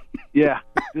 Yeah,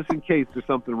 just in case there's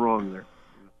something wrong there.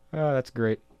 Oh, that's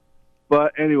great.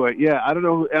 But anyway, yeah, I don't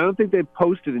know. I don't think they've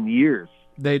posted in years.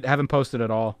 They haven't posted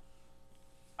at all.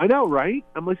 I know, right?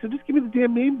 I'm like, so just give me the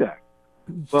damn name back.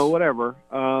 But whatever.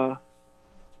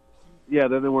 Yeah,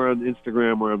 then we're on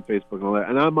Instagram, we're on Facebook and all that.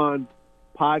 And I'm on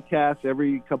podcasts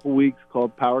every couple weeks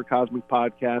called Power Cosmic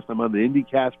Podcast. I'm on the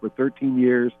IndieCast for 13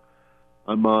 years.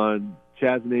 I'm on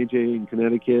Chaz and AJ in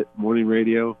Connecticut, morning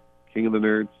radio, King of the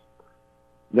Nerds.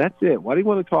 That's it. Why do you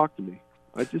want to talk to me?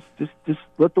 I just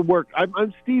let the work.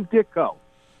 I'm Steve Ditko.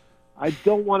 I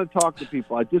don't want to talk to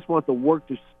people. I just want the work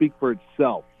to speak for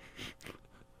itself.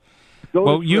 Go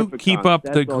Well, to you Terrificon. keep up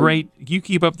That's the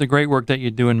all great work that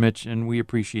you're doing, Mitch, and we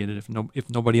appreciate it. If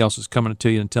nobody else is coming to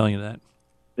you and telling you that.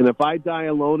 And if I die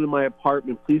alone in my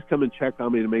apartment, please come and check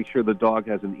on me to make sure the dog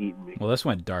hasn't eaten me. Well, this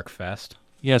went dark fast.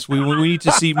 Yes, we need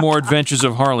to see more adventures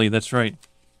of Harley. That's right.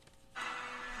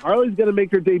 Harley's going to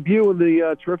make her debut in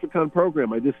the Terrificon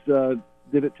program. I just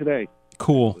did it today.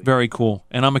 Cool, very cool.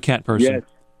 And I'm a cat person. Yes.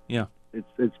 Yeah.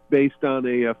 It's based on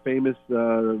a famous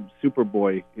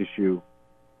Superboy issue.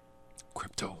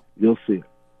 Crypto. You'll see it.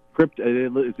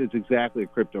 It's exactly a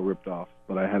Crypto ripped off,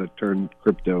 but I had to turn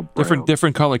Crypto brown.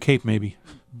 Different color cape, maybe.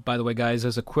 By the way, guys,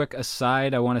 as a quick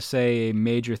aside, I want to say a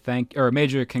major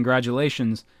major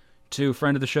congratulations to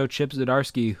friend of the show Chip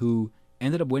Zdarsky, who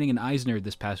ended up winning an Eisner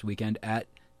this past weekend at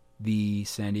the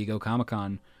San Diego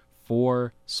Comic-Con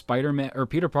for Spider-Man or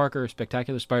Peter Parker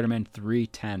Spectacular Spider-Man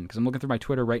 310. Because I'm looking through my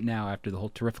Twitter right now after the whole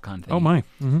Terrificon thing. Oh my.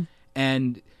 Mm-hmm.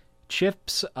 And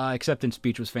Chip's acceptance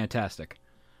speech was fantastic.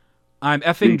 I'm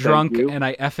effing Thank drunk, you. and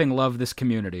I effing love this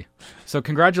community. So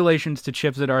congratulations to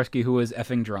Chip Zdarsky, who is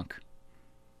effing drunk.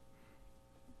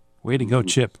 Way to go,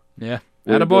 Chip. Yeah.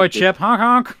 Way to Attaboy, go, Chip. Honk,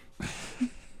 honk.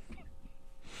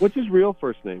 What's his real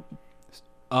first name?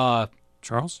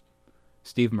 Charles?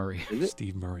 Steve Murray. Is it?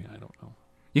 Steve Murray, I don't know.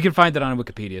 You can find that on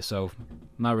Wikipedia, so I'm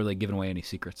not really giving away any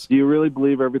secrets. Do you really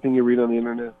believe everything you read on the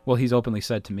internet? Well, he's openly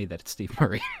said to me that it's Steve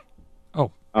Murray.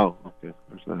 Oh, okay.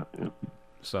 There's that. Yeah.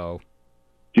 So,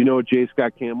 Do you know what J.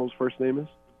 Scott Campbell's first name is?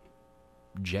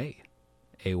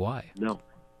 J-A-Y. No.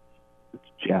 It's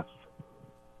Jeff.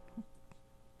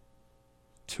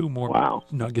 Two more Wow.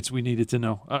 nuggets we needed to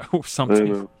know. Or I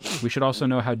something. know. We should also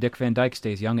know how Dick Van Dyke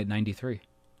stays young at 93.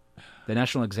 The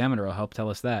National Examiner will help tell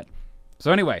us that.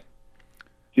 So anyway,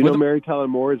 Do you With know the- Mary Tyler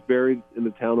Moore is buried in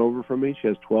the town over from me? She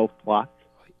has 12 plots.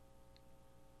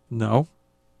 No.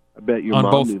 I bet your On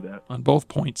mom both knew that. on both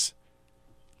points.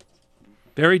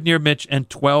 Buried near Mitch and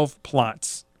 12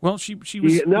 plots. Well, she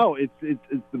was No, it's the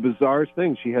bizarrest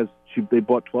thing. They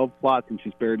bought 12 plots and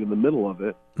she's buried in the middle of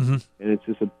it, Mhm. and it's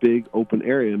just a big open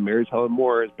area. And Mary Tyler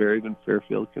Moore is buried in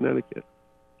Fairfield, Connecticut.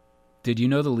 Did you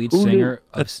know the lead Who knew? singer?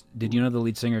 Did you know the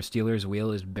lead singer of Steelers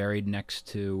Wheel is buried next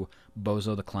to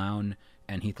Bozo the Clown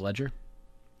and Heath Ledger?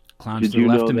 Clowns Did to the you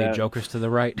left know of me, that? Jokers to the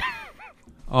right.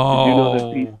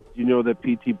 Oh, Did you know that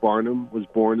P.T. Barnum was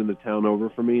born in the town over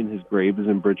from me, and his grave is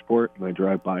in Bridgeport, and I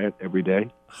drive by it every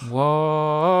day.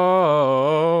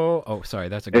 Whoa! Oh, sorry,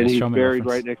 that's a And good he's show me buried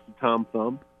reference. right next to Tom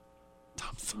Thumb,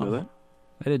 Tom you know that? Thumb.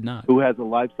 I did not. Who has a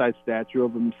life-size statue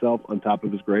of himself on top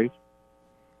of his grave.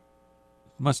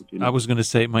 I was going to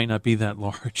say it might not be that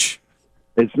large.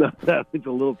 It's not that; it's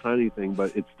a little tiny thing,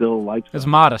 but it's still a life-size. It's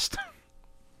modest.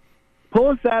 Pull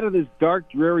us out of this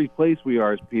dark, dreary place we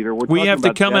are, Peter. We're We talking have to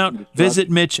about come death out, and destruction. visit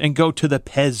Mitch, and go to the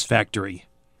Pez factory.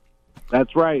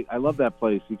 That's right. I love that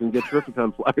place. You can get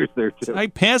Terrificon flyers there too. I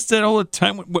pass that all the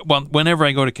time. Well, whenever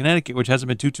I go to Connecticut, which hasn't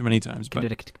been too many times. But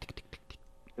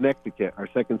Connecticut. Our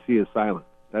second C is silent.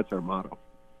 That's our motto.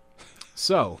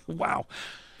 So, wow.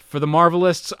 for the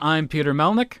Marvelists, I'm Peter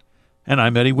Melnick. And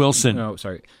I'm Eddie Wilson. No,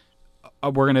 sorry.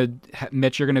 We're gonna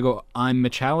Mitch. You're gonna go. I'm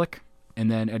Mitch Halleck,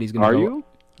 and then Eddie's gonna Are go. you?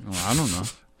 Oh, I don't know.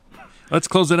 Let's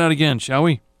close it out again, shall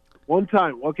we? One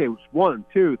time. Okay. 1,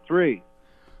 2, 3.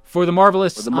 For the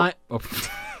Marvelists, For the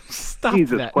stop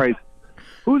Jesus that. Christ.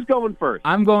 Who's going first?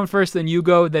 I'm going first, then you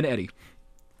go, then Eddie.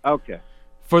 Okay.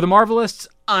 For the Marvelists,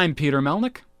 I'm Peter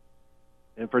Melnick.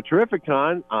 And for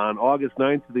Terrificon on August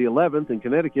 9th to the 11th in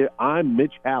Connecticut, I'm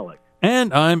Mitch Halleck.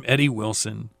 And I'm Eddie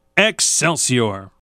Wilson. Excelsior.